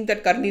not think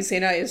that Karni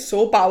Sena is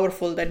so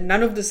powerful that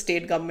none of the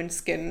state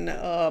governments can...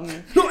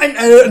 no,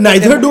 and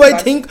neither do I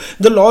think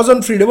the laws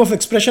on freedom of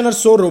expression are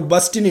so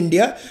robust in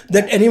India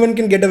that anyone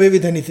can get away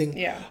with anything.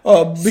 Yeah.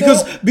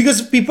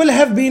 Because people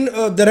have been...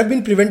 there have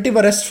been preventive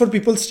arrests for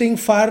people saying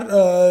far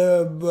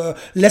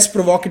less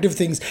provocative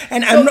things.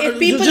 And I'm not...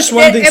 just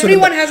one thing.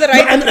 Everyone has a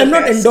right to I'm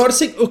not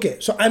endorsing... Okay,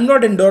 so I'm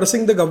not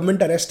endorsing the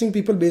government arresting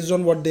people based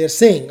on what they're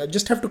saying. I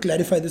just have to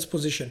clarify this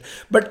position.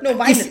 But no,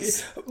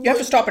 violence. You have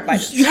to stop at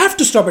violence. You have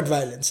to stop at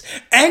violence.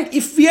 And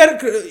if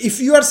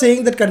you are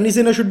saying that Karni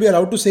Sena should be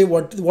allowed to say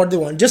what they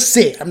want, just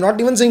say. I'm not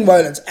even saying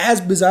violence.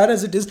 As bizarre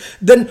as it is,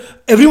 then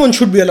everyone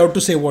should be allowed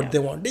to say what they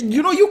want.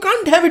 You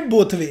can't have it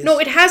both ways. No,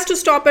 it has to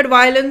stop at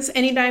violence.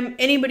 Anytime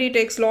anybody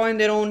takes law in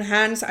their own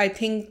hands, I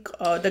think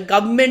the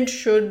government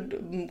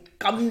should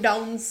come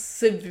down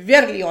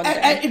severely on that.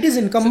 And it is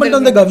incumbent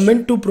on the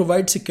government to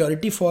provide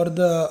security for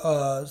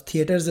the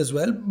theatres as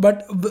well.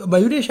 But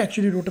Mayuresh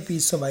actually wrote a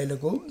piece a while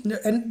ago,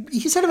 and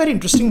he said a very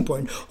interesting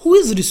point.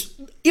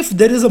 If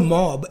there is a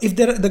mob,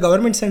 the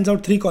government sends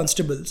out 3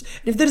 constables,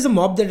 if there is a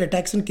mob that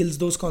attacks and kills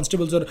those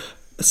constables or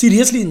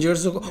seriously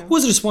injures, who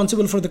is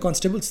responsible for the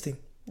constables thing?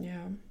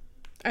 Yeah,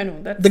 I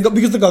know that.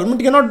 Because the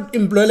government cannot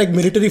employ like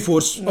military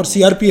force or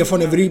CRPF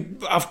on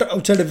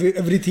outside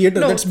every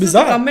theatre. No, that's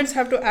bizarre. The governments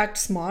have to act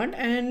smart,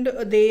 and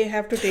they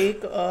have to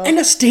take... and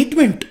a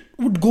statement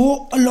would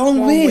go a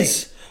long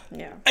ways.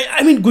 Yeah.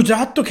 I mean,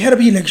 Gujarat to khair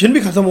abhi election bhi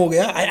khatam ho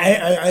gaya.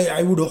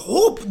 I would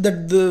hope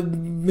that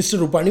Mr.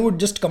 Rupani would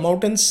just come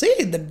out and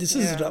say that this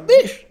is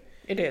rubbish.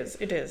 It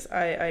is.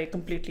 I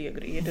completely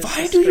agree. It is.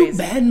 Why do you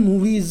ban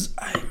movies?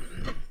 I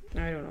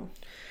don't know.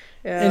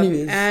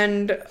 Anyways.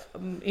 And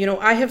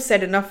I have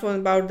said enough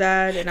about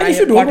that, and if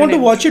you don't want to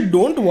watch it,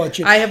 don't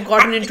watch it. I have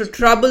gotten into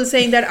trouble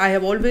saying that. I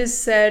have always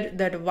said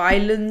that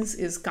violence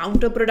is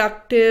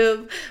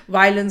counterproductive.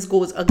 Violence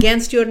goes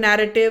against your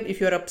narrative.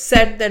 If you're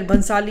upset that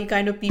Bhansali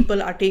kind of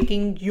people are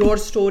taking your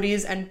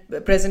stories and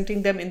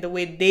presenting them in the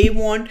way they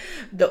want,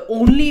 the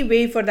only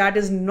way for that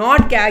is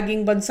not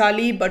gagging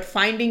Bhansali, but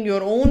finding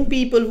your own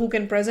people who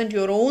can present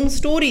your own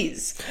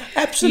stories.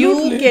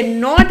 Absolutely. You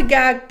cannot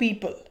gag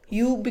people.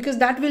 Because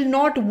that will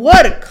not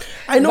work.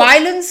 I know.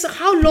 Violence,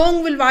 how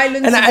long will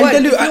violence work? I'll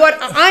tell you,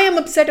 I am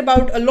upset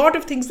about a lot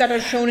of things that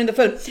are shown in the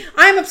film.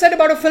 I am upset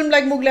about a film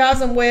like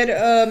Mughal-e-Azam where,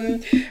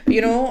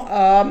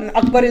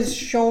 Akbar is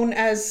shown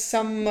as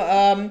some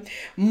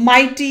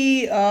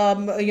mighty,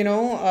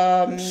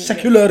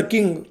 secular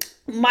king.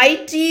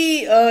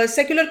 mighty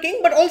secular king,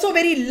 but also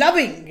very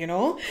loving,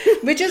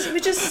 which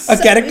is A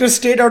character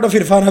straight out of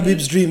Irfan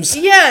Habib's dreams.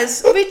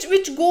 Yes,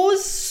 which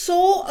goes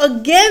so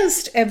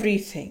against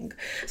everything.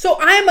 So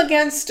I am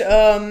against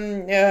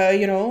Mughal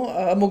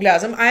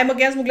Azam. I am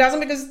against Mughal Azam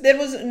because there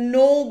was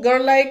no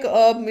girl like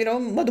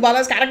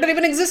Madhubala's character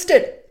even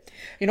existed.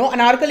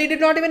 Anarkali did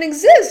not even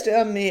exist.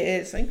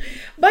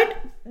 But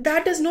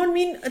that does not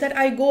mean that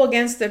I go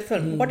against that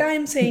film. What I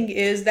am saying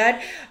is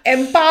that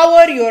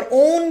empower your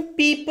own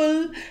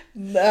people,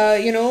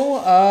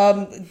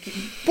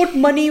 put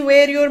money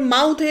where your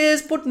mouth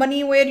is, put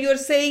money where you're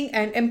saying,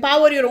 and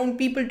empower your own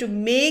people to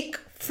make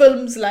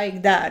films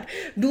like that.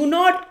 Do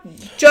not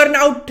churn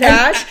out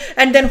trash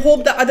and then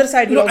hope the other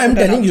side will also I'm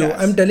telling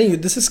trash. you,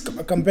 this is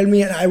compelled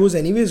me, and I was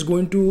anyways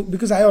going to,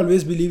 because I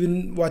always believe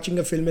in watching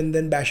a film and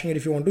then bashing it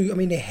if you want to. I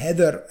mean,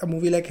 a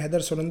movie like Heather,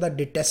 Sunanda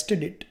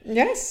detested it.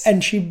 Yes.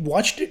 And she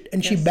watched it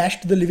and she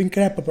bashed the living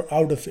crap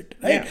out of it.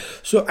 Right? Yeah.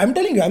 So I'm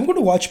telling you, I'm going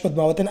to watch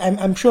Padmaavat, and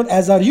I'm sure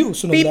as are you,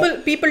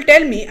 Sunanda. People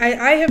tell me,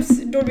 I have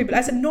told people,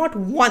 I said not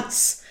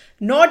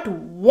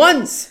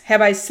once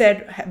have I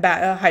said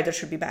Haider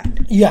should be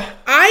banned. Yeah.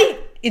 I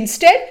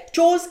instead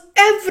chose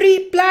every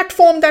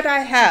platform that I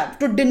have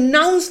to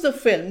denounce the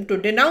film, to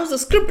denounce the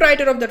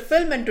scriptwriter of that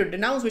film, and to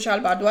denounce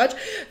Vishal Bhardwaj,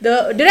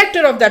 the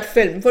director of that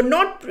film, for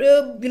not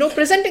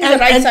presenting the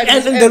right side.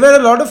 And there were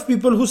a lot of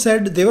people who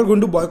said they were going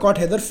to boycott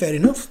Heather. Fair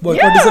enough.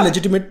 Boycott is a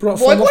legitimate form of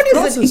process.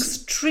 Boycott is an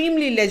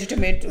extremely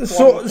legitimate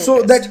form of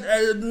so that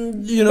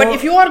But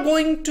if you are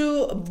going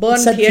to burn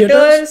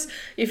theaters,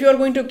 if you are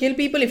going to kill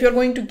people, if you are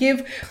going to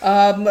give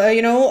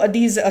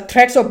these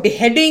threats of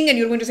beheading, and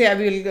you're going to say I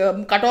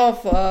will cut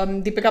off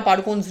Deepika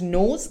Padukone's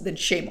nose, then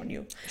shame on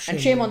you.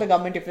 Shame on the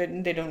government if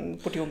they don't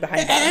put you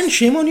behind bars. And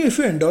shame on you if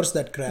you endorse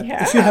that crap.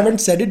 Yeah. If you haven't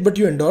said it but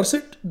you endorse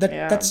it,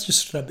 that's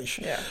just rubbish.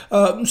 Yeah.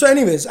 So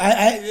anyways,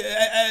 I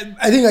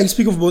think I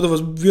speak of both of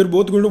us. We're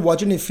both going to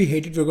watch it, and if we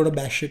hate it, we're going to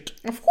bash it.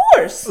 Of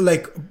course.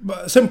 Like,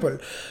 simple.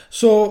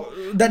 So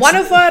that's one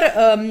of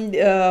our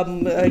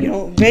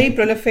very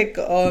prolific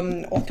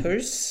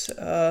authors,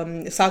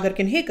 Sagar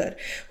Kinhekar,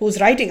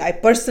 whose writing I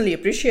personally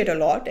appreciate a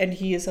lot, and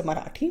he is a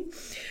Marathi.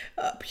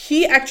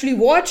 He actually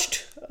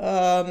watched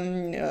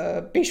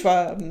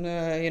Peshwa,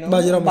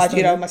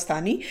 Bajirao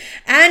Mastani,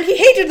 and he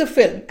hated the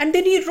film. And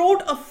then he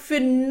wrote a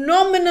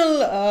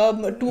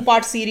phenomenal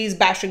two-part series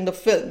bashing the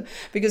film,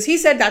 because he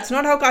said that's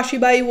not how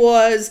Kashibai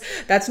was.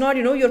 That's not,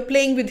 you're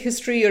playing with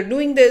history, you're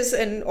doing this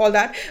and all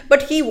that.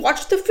 But he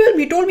watched the film.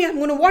 He told me, I'm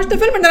going to watch the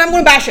film and then I'm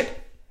going to bash it.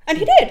 And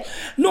he did.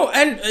 No,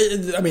 and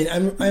I mean,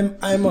 I'm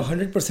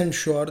 100%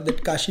 sure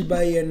that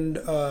Kashibai and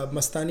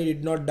Mastani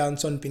did not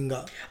dance on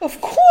Pinga. Of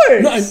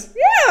course. No,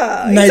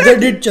 yeah. Neither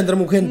did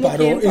Chandramukhi and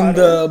Paro in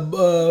the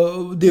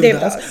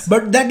Devdas.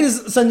 But that is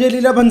Sanjay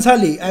Leela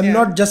Bhansali.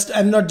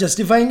 I'm not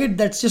justifying it.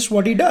 That's just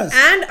what he does.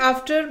 And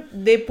after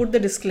they put the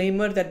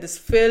disclaimer that this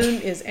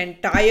film is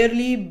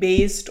entirely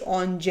based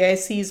on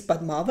Jaycee's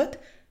Padmaavat,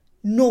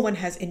 no one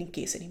has any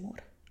case anymore.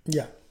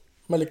 Yeah.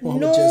 No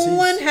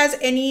one has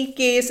any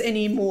case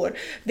anymore.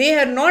 They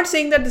are not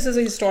saying that this is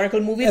a historical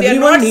movie. They are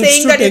not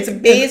saying that it's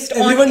based on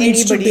anybody. Everyone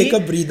needs to take a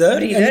breather.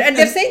 And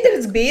they're saying that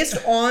it's based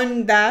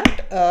on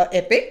that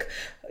epic,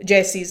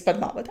 Jaycee's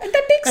Padmaavat. And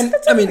that takes...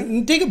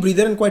 take a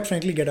breather and quite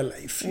frankly get a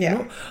life.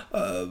 Yeah.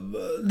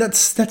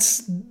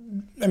 That's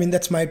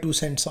my 2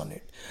 cents on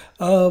it.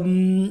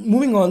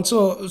 Moving on.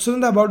 So,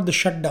 Sunanda, about the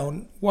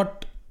shutdown,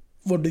 what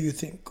do you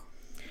think?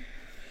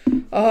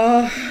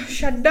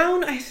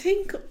 Shutdown,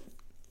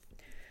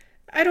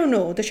 I don't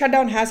know. The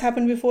shutdown has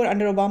happened before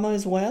under Obama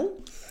as well.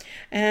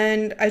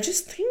 And I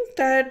just think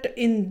that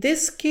in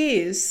this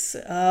case,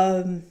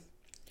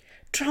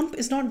 Trump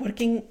is not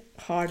working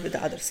hard with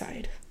the other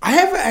side. I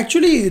have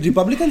actually,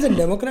 Republicans and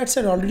Democrats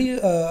had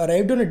already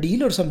arrived on a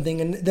deal or something,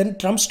 and then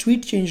Trump's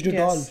tweet changed it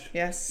all.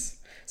 Yes.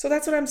 So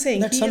that's what I'm saying.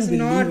 That's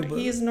unbelievable.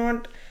 He is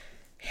not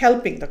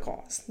helping the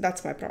cause.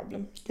 That's my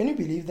problem. Can you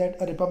believe that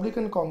a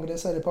Republican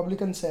Congress, a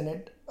Republican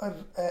Senate,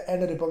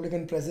 and a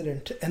Republican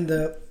president, and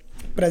the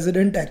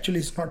president actually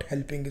is not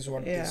helping, is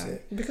what they say.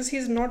 Because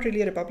he's not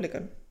really a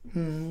Republican.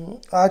 There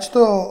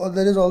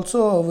is also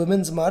a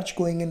women's march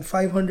going in,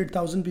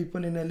 500,000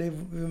 people in LA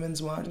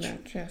women's march.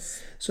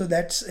 Yes. So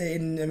that's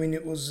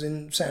it was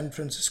in San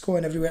Francisco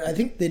and everywhere. I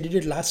think they did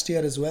it last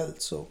year as well.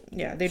 So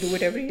yeah, they do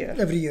it every year.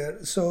 Every year.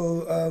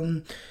 So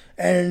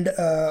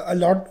a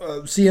lot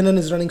CNN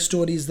is running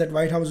stories that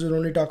White House will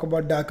only talk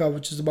about DACA,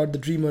 which is about the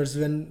Dreamers,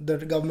 when the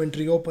government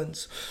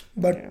reopens.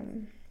 But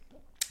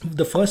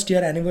the first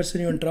year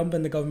anniversary on Trump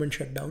and the government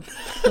shut down.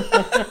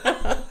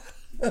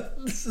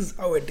 This is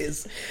how it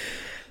is.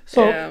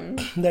 So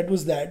that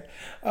was that.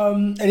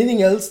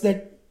 Anything else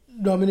that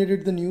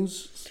dominated the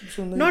news?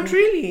 Not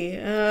really.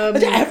 I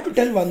have to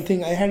tell one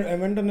thing. I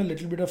went on a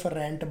little bit of a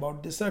rant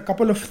about this. A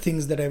couple of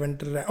things that I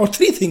went or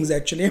 3 things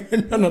actually I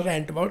went on a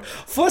rant about.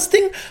 First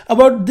thing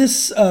about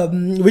this,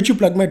 which you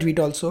plug my tweet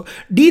also.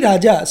 D.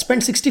 Raja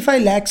spent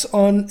 65 lakhs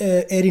on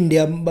Air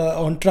India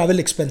on travel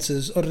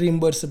expenses or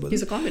reimbursable.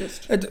 He's a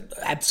communist.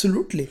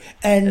 Absolutely.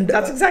 And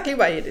that's exactly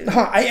why it is.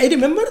 I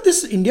remember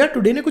this India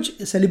Today ने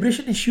कुछ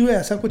celebration issue है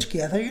ऐसा कुछ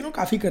किया था,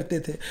 काफी करते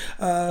थे.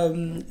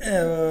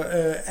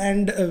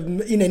 And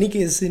in any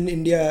case in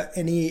India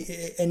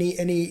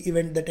any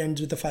event that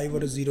ends with a 5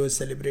 or a 0 is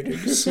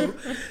celebrated. So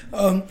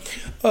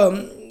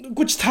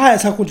कुछ था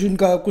ऐसा, कुछ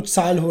उनका कुछ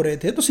साल हो रहे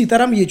थे, तो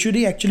Sitaram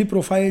Yechury actually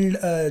profiled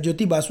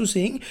Jyoti Basu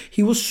saying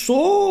he was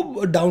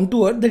so down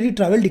to earth that he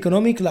traveled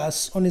economy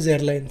class on his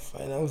airline.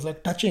 And I was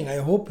like, touching. I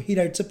hope he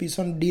writes a piece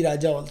on D.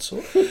 Raja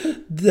also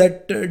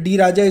that D.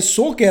 Raja is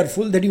so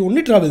careful that he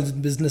only travels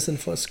in business and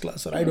first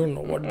class, or I don't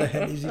know what the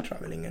hell is he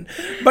traveling in.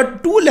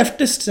 But 2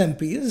 leftist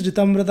MPs,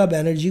 Ritamrata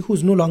Banerjee,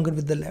 who's no longer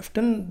with the left,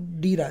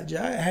 and D.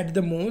 Raja had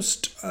the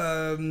most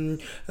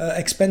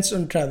expense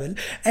on travel.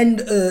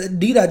 And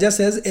D. Raja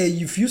says,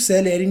 if you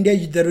sell Air India,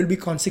 there will be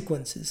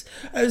consequences.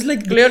 I was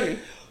like, clearly.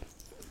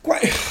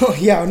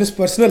 On his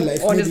personal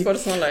life. His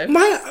personal life.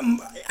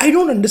 I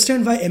don't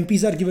understand why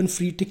MPs are given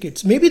free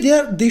tickets. Maybe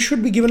they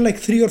should be given like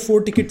 3 or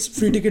 4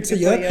 free tickets a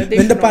year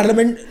when the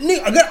parliament.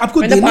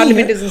 When the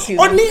parliament is in season.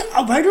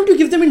 Why don't you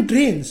give them in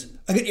trains?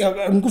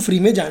 अगर उनको free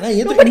में जाना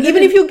है तो but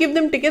even if you give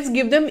them tickets,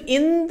 give them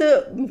in the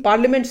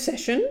parliament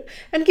session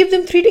and give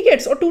them 3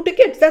 tickets or 2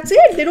 tickets. That's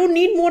it. They don't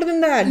need more than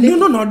that.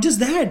 No, not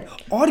just that.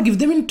 Or give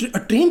them in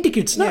train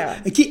tickets ना.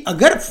 कि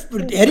अगर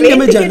air India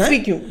में जाना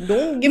है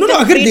don't give them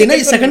अगर देना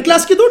है second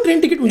class के 2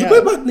 ट्रेन टिकट, मुझे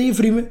कोई बात नहीं है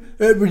फ्री में.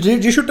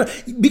 They should,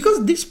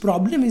 because this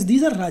problem is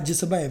these are Rajya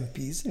Sabha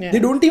MPs. They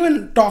don't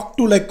even talk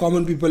to like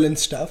common people and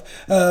stuff.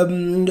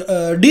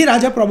 D.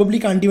 Raja probably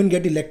can't even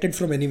get elected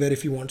from anywhere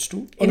if he wants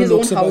to. In his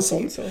own house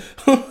also.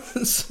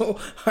 So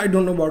I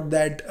don't know about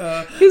that.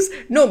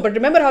 No, but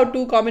remember how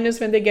 2 communists,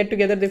 when they get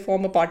together, they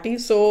form a party.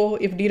 So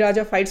if D.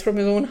 Raja fights from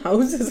his own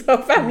house, his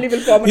family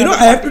will form another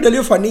party. I have to tell you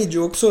a funny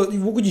joke. So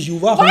वो कुछ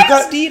युवा Why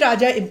is D.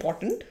 Raja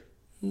important?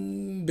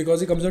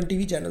 Because he comes on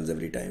TV channels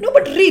every time. No,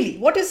 but really,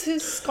 what is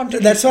his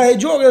contribution? That's why I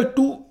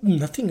joke.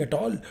 Nothing at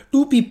all.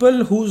 2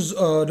 people whose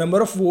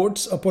number of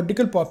votes,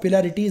 political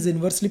popularity is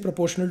inversely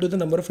proportional to the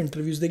number of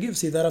interviews they give.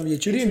 Sitaram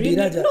Yechuri and D.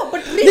 Raja. No,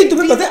 but really,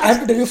 तुम्हें पता है, I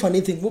have to tell you a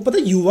funny thing. वो पता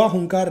है युवा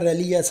हुंकार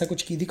rally या ऐसा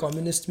कुछ की थी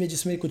कम्युनिस्ट में,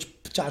 जिसमें कुछ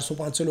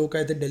 400-500 लोग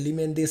आए थे दिल्ली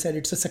में, and they said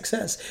it's a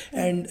success.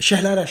 And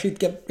Shehla Rashid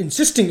kept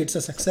insisting it's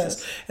a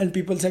success. And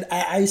people said,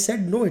 I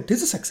said no, it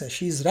is a success.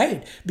 She is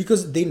right.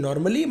 Because they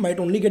normally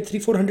might only get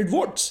 300-400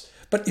 votes.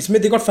 But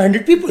isme they got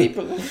 500 people.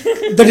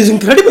 That is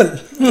incredible.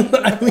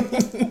 I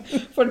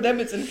mean, for them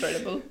it's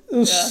incredible.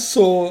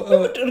 So,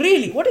 but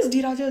really, what is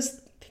D.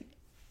 Raja's thing?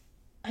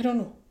 I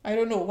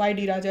don't know why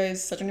D. Raja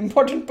is such an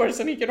important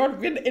person. He cannot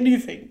win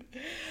anything.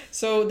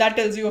 So that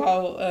tells you how.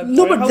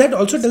 But that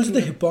also tells you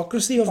the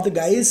hypocrisy of the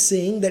guy is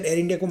saying that Air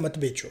India ko mat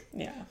becho.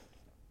 Yeah.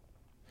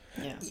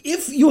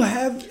 If you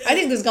have, I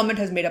think this government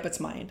has made up its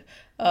mind.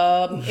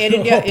 Air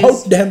India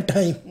about damn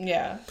time.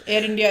 Yeah,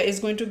 Air India is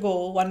going to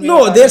go one way.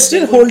 No, they're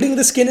still holding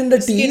the skin in the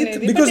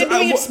teeth because they're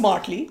doing it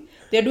smartly.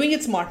 They're doing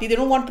it smartly. They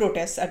don't want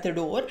protests at their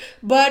door,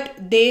 but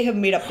they have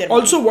made up their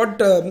mind. Also,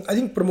 what I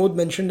think Pramod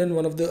mentioned in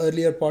one of the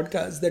earlier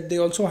podcasts, that they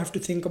also have to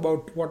think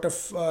about what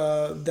if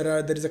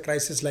there is a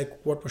crisis like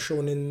what was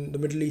shown in the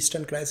Middle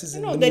Eastern crisis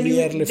in the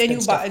movie Airlift.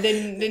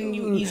 Then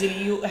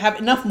you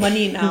have enough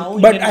money now.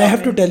 But I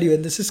have to tell you,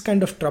 and this is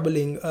kind of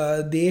troubling.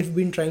 They've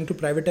been trying to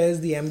privatize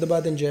the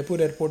Ahmedabad and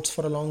Jaipur airports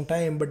for a long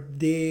time, but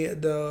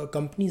the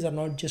companies are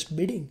not just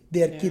bidding.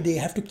 They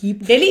have to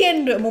keep. Delhi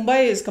and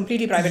Mumbai is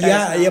completely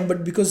privatized. Yeah,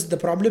 but because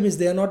the problem is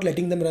they are not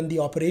letting them run the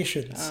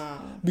operations.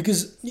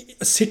 Because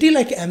a city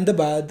like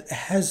Ahmedabad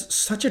has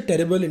such a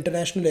terrible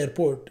international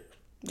airport.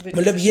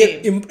 मतलब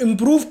ये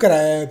improve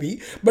कराया है अभी,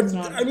 but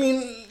I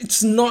mean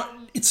it's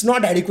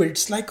not adequate.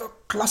 It's like a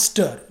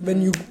cluster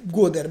when you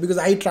go there, because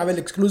I travel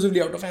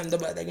exclusively out of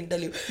Ahmedabad. I can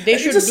tell you they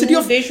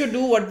should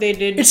do what they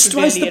did. It's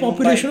twice the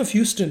population of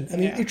Houston. I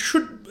mean, it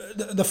should,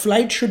 the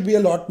flight should be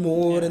a lot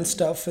more and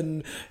stuff.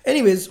 And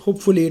anyways,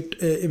 hopefully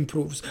it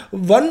improves.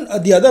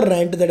 The other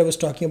rant that I was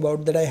talking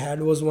about that I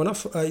had was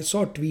I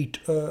saw a tweet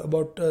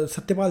about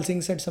Satyapal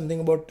Singh said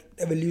something about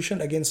evolution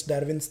against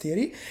Darwin's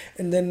theory,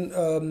 and then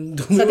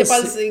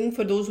Satyapal Singh,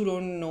 for those who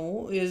don't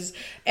know, is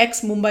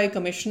ex-Mumbai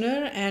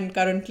commissioner and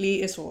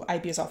currently is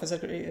IPS officer.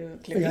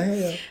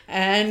 Yeah.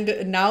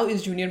 And now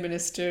is junior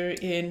minister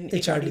in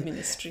HRD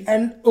ministry.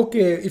 And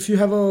okay, if you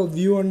have a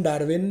view on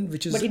Darwin,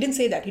 which is... But he didn't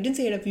say that. He didn't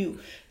say it a view.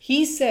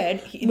 He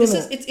said,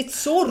 it's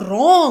so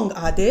wrong,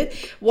 Aadit.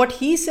 What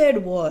he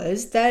said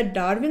was that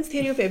Darwin's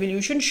theory of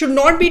evolution should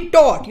not be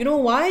taught. You know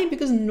why?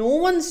 Because no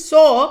one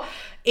saw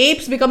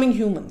apes becoming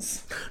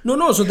humans.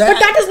 No, so that... But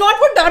that is not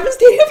what Darwin's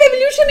theory of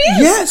evolution is.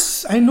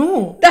 Yes, I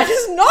know. That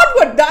is not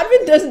what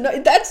Darwin does.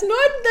 That's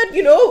not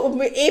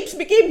that, apes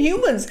became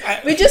humans.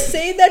 We just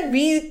say that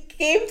we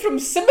came from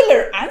similar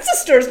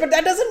ancestors, but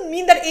that doesn't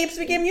mean that apes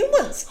became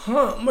humans.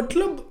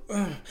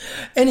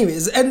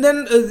 Anyways, and then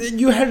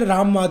you had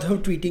Ram Madhav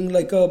tweeting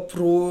like a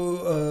pro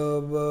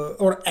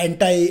or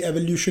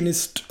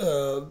anti-evolutionist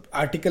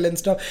article and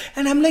stuff,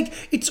 and I'm like,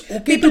 it's okay.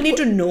 People need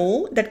to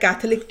know that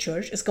Catholic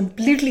Church is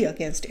completely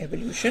against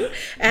evolution,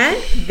 and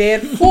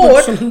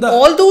therefore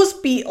all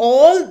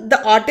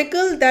the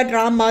article that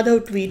Ram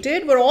Madhav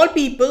tweeted were all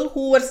people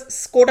who were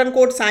quote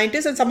unquote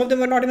scientists, and some of them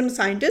were not even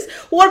scientists,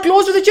 who are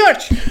close to the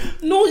church.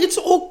 No, it's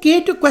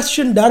okay to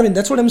question Darwin.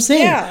 That's what I'm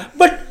saying. Yeah.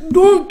 But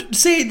don't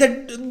say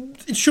that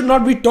it should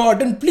not be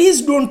taught, and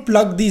please don't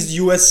plug these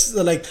US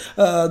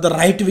the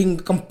right-wing,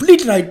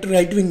 complete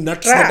right-wing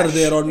nuts that are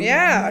there on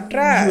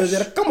trash.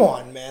 US. Come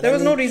on, man. There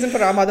was no reason for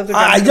Ram Madhav to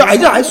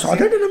I saw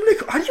that and I'm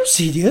like, are you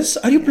serious?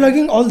 Are you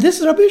plugging all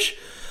this rubbish?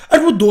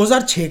 And वो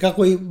 2006 का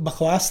कोई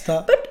बकवास था.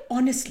 But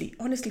honestly,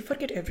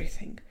 forget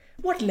everything.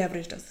 What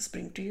leverage does this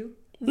bring to you?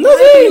 Nothing.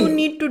 Why do you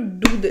need to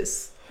do this?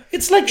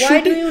 It's like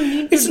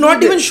shooting. It's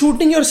not even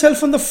shooting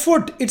yourself on the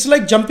foot. It's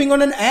like jumping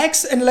on an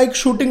axe and like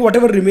shooting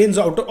whatever remains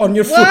out on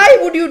your foot. Why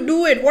would you do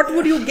it? What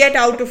would you get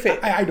out of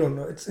it? I don't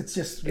know. It's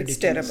just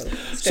ridiculous.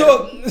 It's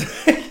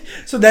terrible.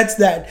 So that's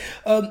that.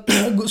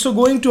 So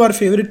going to our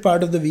favorite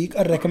part of the week,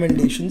 our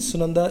recommendations.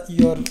 Sunanda,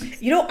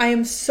 I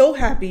am so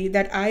happy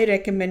that I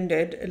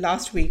recommended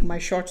last week my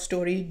short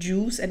story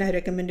Juice, and I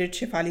recommended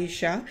Shefali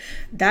Shah.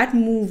 That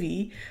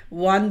movie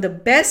won the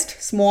best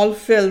small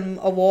film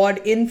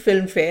award in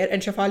Filmfare,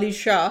 and Shefali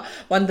Shah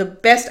won the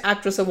best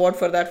actress award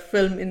for that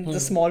film in the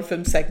small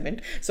film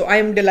segment. So I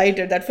am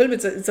delighted. That film,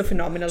 it's a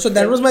phenomenal film.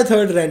 That was my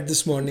third rant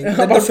this morning.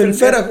 That the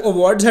Filmfare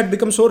Awards had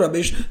become so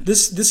rubbish.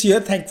 This year,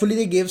 thankfully,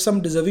 they gave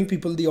some deserving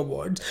people the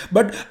awards.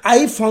 But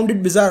I found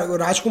it bizarre.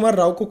 Rajkumar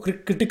Rao ko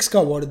critics ka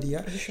award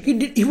diya.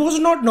 He was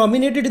not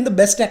nominated in the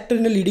best actor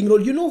in a leading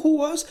role. You know who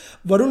was?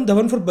 Varun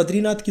Dhawan for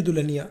Badrinath Ki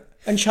Dulhaniya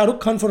and Shah Rukh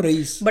Khan for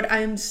Raees. But I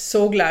am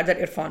so glad that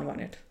Irfan won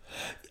it.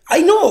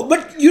 I know,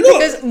 but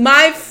because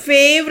my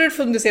favorite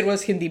film this year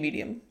was Hindi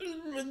Medium.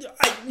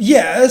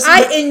 Yes.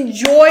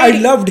 I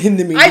loved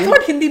Hindi Medium. I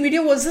thought Hindi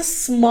Medium was a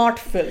smart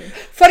film.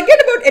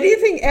 Forget about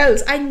anything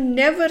else. I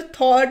never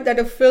thought that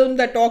a film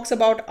that talks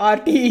about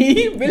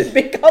RTE will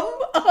become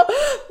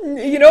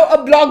a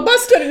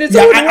blockbuster in its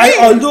own way.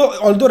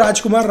 Although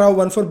Rajkumar Rao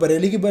won for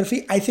Bareli Ki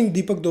Barfi, I think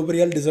Deepak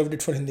Dobriyal deserved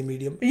it for Hindi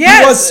Medium. Yes,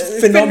 he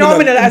was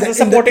phenomenal as a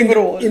supporting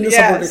role. I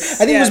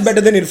think he was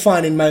better than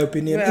Irfan in my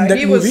opinion in that movie.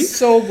 He was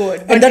so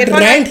good. And that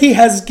rant he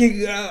has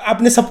कि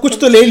आपने सब कुछ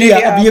तो ले लिया,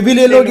 अब ये भी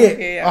ले लोगे.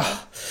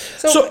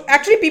 So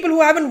actually, people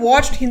who haven't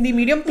watched Hindi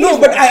Medium, please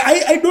but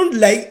I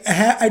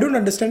don't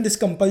understand this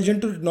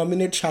compulsion to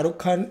nominate Shah Rukh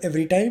Khan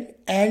every time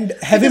and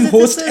have him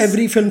host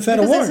every Filmfare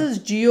Award. This is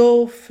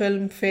Jio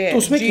Filmfare.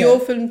 Jio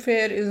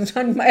Filmfare is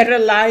run by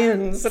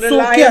Reliance.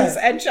 Reliance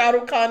and Shah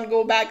Rukh Khan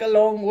go back a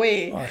long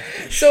way.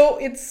 So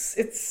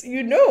it's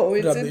an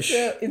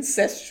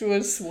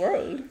incestuous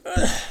world.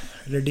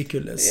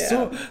 Ridiculous.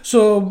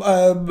 So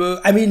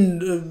I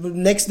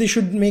mean, next they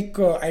should make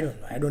I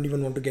don't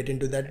even want to get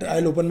into that.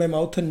 I'll open my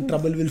mouth and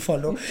trouble will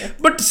follow.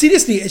 But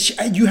seriously,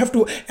 you have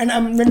to, and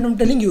I'm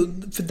telling you,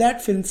 for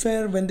that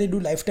Filmfare, when they do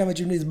lifetime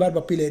achievement, is bar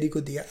Bappi Lahiri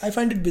ko diya. I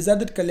find it bizarre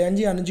that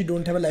Kalyanji Anandji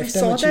don't have a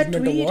lifetime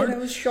achievement award. And I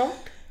was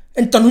shocked.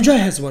 And Tanuja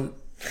has one.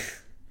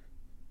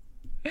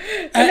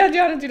 Kalyanji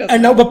Anandji doesn't.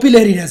 And now Bappi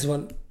Lahiri has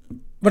one.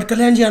 But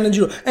Kalyanji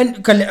Anandji and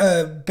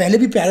पहले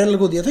भी प्यारे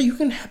लगो दिया था. You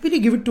can happily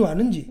give it to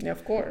Anandji. Yeah,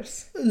 of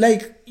course.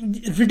 Like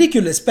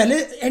ridiculous.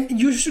 And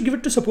you should give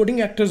it to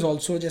supporting actors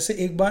also. जैसे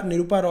एक बार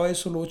Nirupa Roy,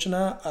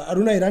 Sulochana,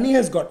 Aruna Irani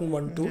has gotten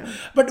one too. Yeah.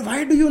 But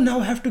why do you now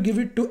have to give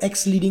it to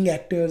ex-leading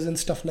actors and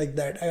stuff like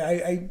that?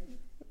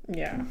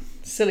 Yeah,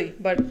 silly,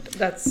 but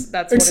that's it's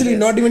what silly, it is.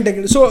 Not even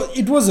technical. So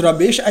it was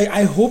rubbish.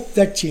 I hope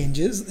that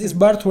changes. इस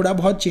बार थोड़ा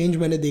बहुत change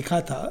मैंने देखा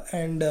था,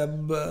 and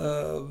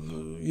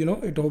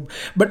it hope.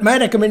 But my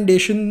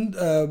recommendation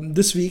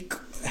this week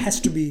has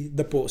to be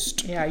The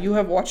Post. Yeah, you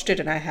have watched it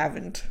and I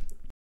haven't.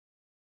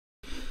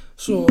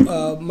 So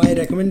my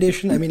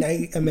recommendation, I mean,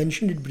 I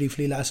mentioned it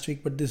briefly last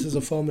week, but this is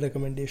a firm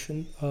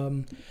recommendation.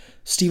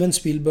 Steven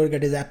Spielberg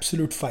at his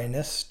absolute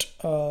finest.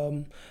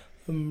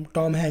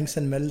 Tom Hanks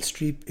and Meryl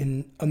Streep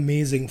in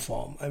amazing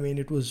form. I mean,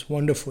 it was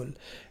wonderful.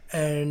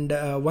 And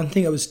one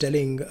thing I was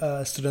telling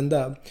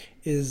Sunanda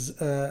is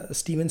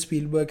Steven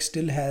Spielberg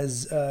still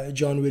has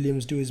John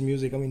Williams do his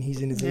music. I mean,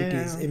 he's in his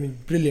 80s. I mean,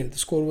 brilliant. The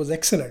score was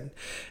excellent.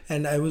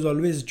 And I was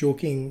always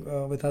joking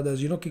with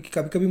others,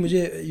 kabhi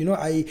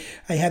mujhe,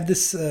 I have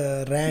this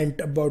rant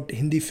about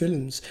Hindi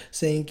films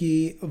saying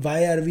ki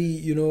why are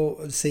we,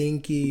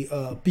 saying ki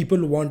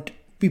people want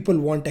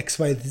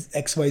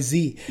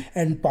XYZ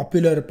and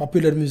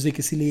popular music,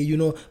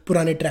 इसीलिए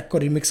पुराने track को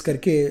remix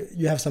करके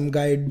you have some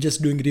guy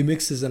just doing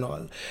remixes and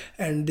all,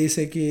 and they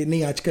say कि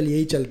नहीं आजकल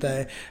यही चलता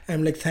है.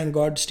 I'm like, thank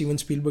God Steven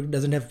Spielberg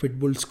doesn't have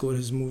Pitbull score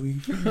his movie.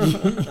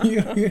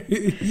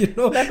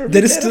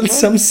 There is still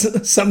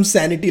some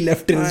sanity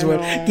left in his world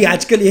कि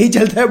आजकल यही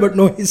चलता है, but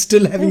no, he's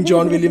still having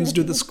John Williams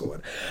do the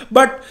score.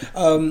 But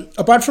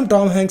apart from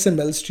Tom Hanks and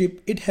Meryl Streep,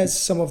 it has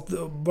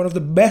one of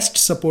the best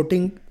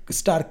supporting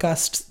star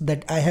casts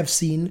that I have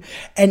seen,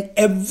 and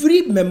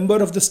every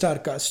member of the star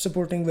cast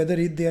supporting, whether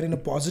they are in a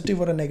positive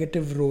or a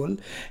negative role,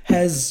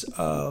 has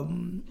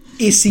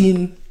a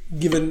scene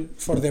given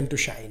for them to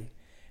shine,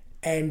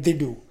 and they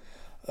do.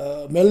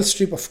 Meryl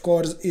Streep, of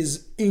course,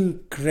 is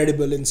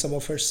incredible in some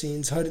of her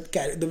scenes.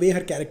 The way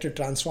her character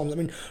transforms. I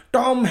mean,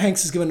 Tom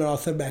Hanks is given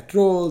Arthur back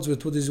roles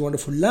with these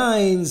wonderful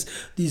lines,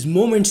 these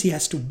moments he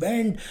has to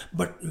bend,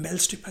 but Meryl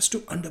Streep has to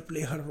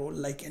underplay her role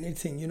like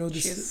anything. You know,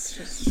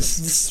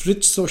 this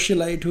rich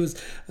socialite who's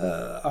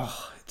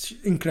it's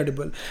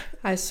incredible.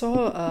 I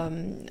saw,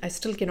 I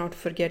still cannot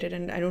forget it,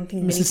 and I don't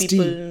think many Mrs.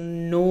 people T.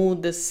 know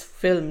this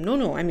film.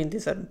 No, I mean,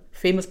 these are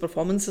famous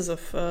performances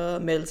of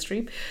Meryl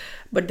Streep.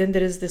 But then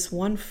there is this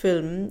one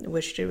film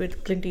which she did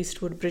with Clint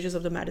Eastwood, Bridges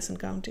of the Madison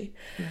County.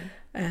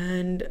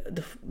 And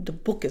the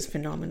book is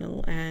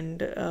phenomenal.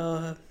 And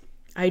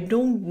I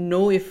don't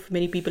know if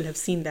many people have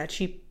seen that.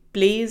 She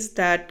plays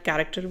that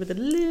character with a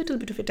little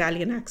bit of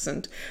Italian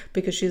accent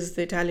because she's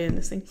the Italian in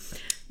this thing.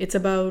 It's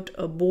about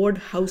a bored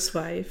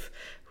housewife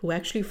who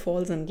actually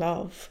falls in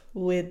love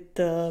with,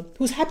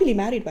 who's happily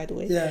married, by the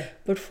way,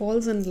 but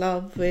falls in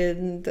love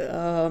with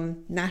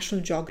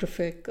National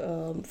Geographic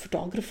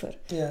photographer.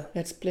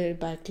 That's played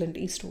by Clint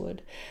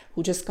Eastwood,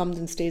 who just comes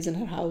and stays in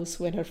her house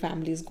when her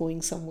family is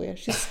going somewhere.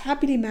 She's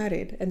happily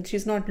married and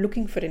she's not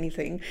looking for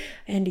anything,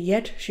 and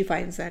yet she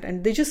finds that,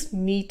 and they just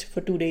meet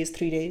for 2 days,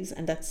 3 days,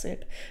 and that's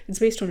it. It's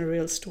based on a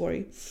real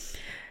story,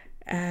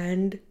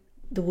 and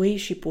the way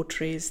she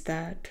portrays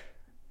that,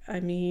 I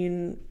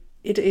mean,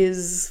 it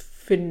is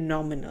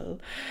phenomenal.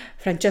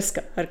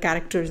 Francesca, her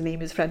character's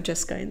name is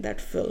Francesca in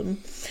that film,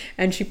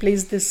 and she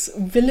plays this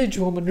village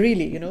woman,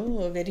 really, you know,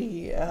 a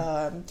very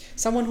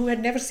someone who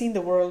had never seen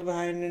the world,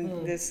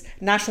 and this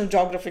National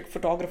Geographic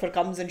photographer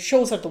comes and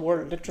shows her the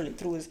world literally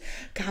through his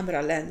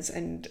camera lens,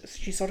 and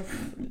she sort of,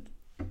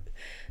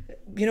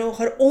 you know,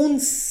 her own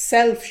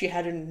self she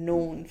hadn't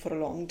known for a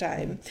long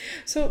time.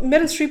 So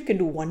Meryl Streep can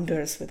do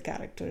wonders with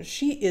characters.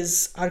 She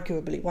is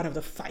arguably one of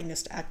the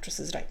finest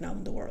actresses right now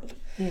in the world.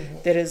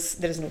 There is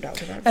no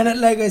doubt about it. And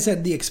like I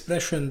said, the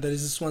expression, there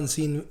is this one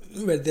scene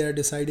where they're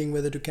deciding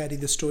whether to carry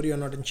the story or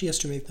not, and she has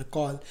to make the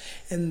call.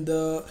 And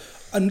the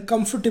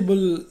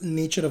uncomfortable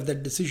nature of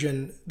that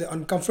decision, the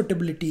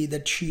uncomfortability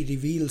that she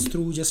reveals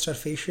through just her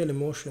facial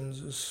emotions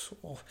is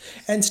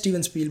and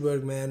Steven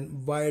Spielberg,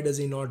 man, why does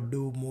he not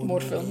do more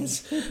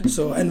films?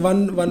 So, and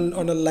one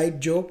on a light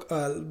joke,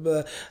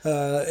 the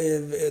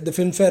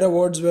Filmfare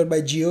Awards were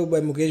by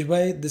Mukesh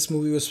Bhai. This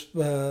movie was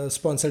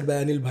sponsored by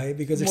Anil Bhai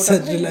because it's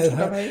such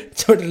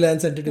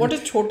Reliance Entertainment. What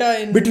is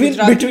Chota in between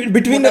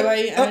Mota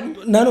Bhai and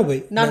Nanu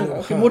Bhai? Nanu.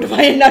 Okay, Mota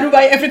Bhai and Nanu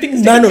Bhai, everything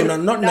is Nanu,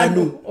 not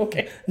Nanu.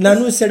 Okay.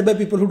 Nanu is said by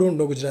people who don't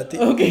know Gujarati.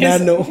 Okay.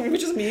 Nano. So,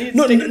 which is me.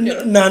 No,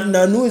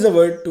 Nanu is a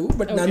word too,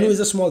 but Okay. Nanu is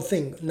a small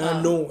thing.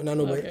 Nano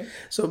Bhai. Okay.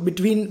 So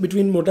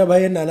between Mota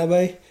Bhai and Nana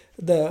Bhai,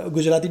 the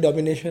Gujarati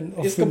domination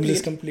of films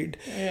is complete.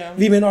 Yeah.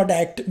 We may not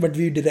act, but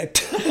we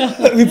direct.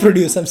 We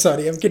produce. I'm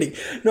sorry, I'm kidding.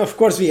 No, of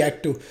course we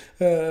act too.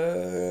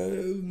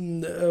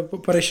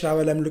 Paresh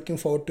Rawal, I'm looking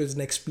forward to his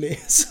next play.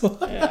 So,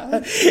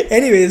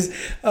 anyways,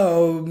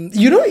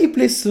 you know, he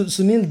plays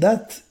Sunil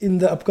Dutt in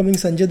the upcoming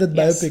Sanjay Dutt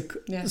biopic.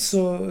 Yes.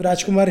 So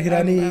Rajkumar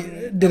Hirani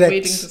I'm directs.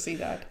 waiting to see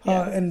that.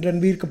 And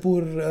Ranbir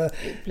Kapoor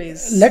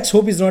plays. Let's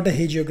hope it's not a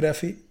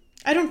hagiography.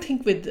 I don't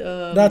think with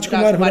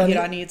Rajkumar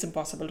Hirani it's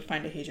impossible to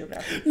find a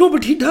hagiography. No,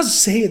 but he does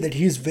say that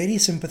he is very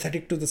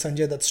sympathetic to the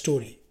Sanjay Dutt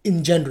story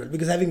in general,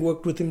 because having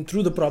worked with him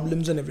through the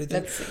problems and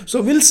everything.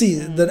 So we'll see.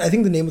 That I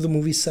think the name of the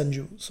movie is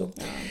Sanju. So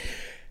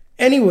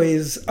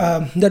anyways,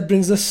 that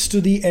brings us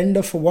to the end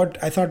of what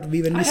I thought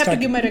we I have to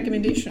give my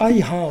recommendation.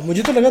 हाँ,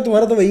 मुझे तो लगा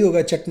तुम्हारा तो वही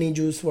होगा, chutney,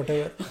 juice,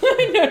 whatever.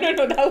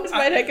 No, that was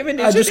my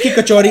recommendation. आज उसकी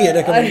कचौरी है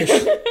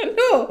recommendation.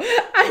 No,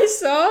 I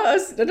saw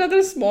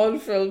another small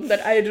film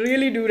that I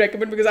really do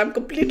recommend because I'm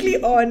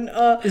completely on.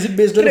 Is it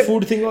based on a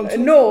food thing also?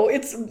 No,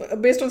 it's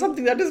based on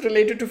something that is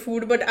related to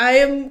food, but I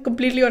am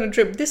completely on a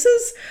trip. This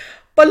is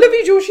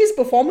Pallavi Joshi's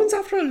performance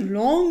after a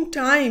long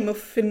time, a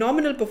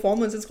phenomenal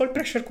performance. It's called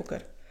Pressure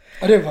Cooker.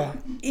 Arre vaah.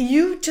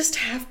 You just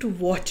have to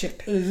watch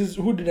it.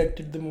 Who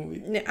directed the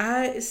movie?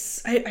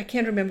 I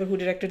can't remember who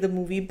directed the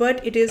movie,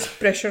 but it is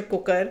Pressure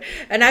Cooker,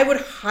 and I would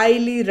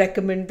highly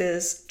recommend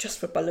this just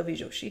for Pallavi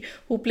Joshi,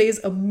 who plays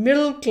a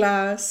middle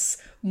class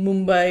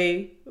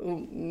Mumbai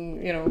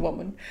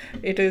woman.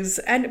 It is,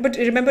 but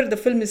remember, the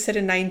film is set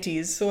in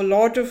 90s, so a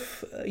lot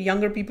of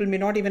younger people may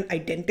not even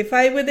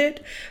identify with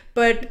it,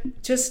 but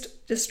just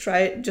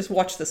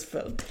watch this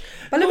film.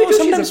 Pallavi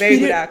Joshi is a very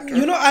good actor.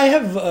 You know, I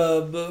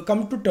have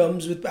come to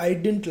terms with, I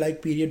didn't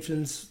like period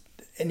films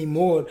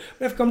anymore,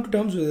 but I've come to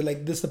terms with it.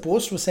 Like this, The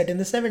Post was set in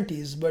the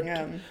 70s, but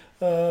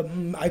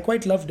I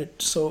quite loved it.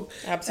 So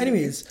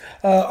anyways,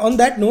 on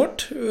that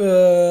note,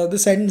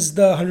 this ends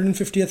the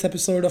 150th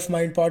episode of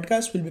Mind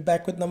Podcast. We'll be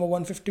back with number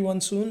 151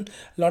 soon.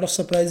 A lot of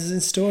surprises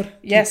in store.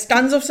 Yes,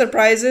 tons of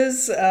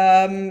surprises.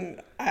 I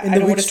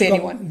don't want to say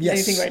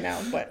anything right now,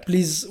 but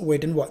please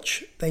wait and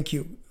watch. Thank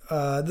you.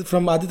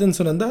 From Aadit and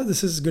Sunanda,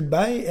 this is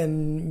goodbye,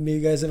 and may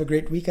you guys have a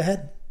great week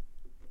ahead.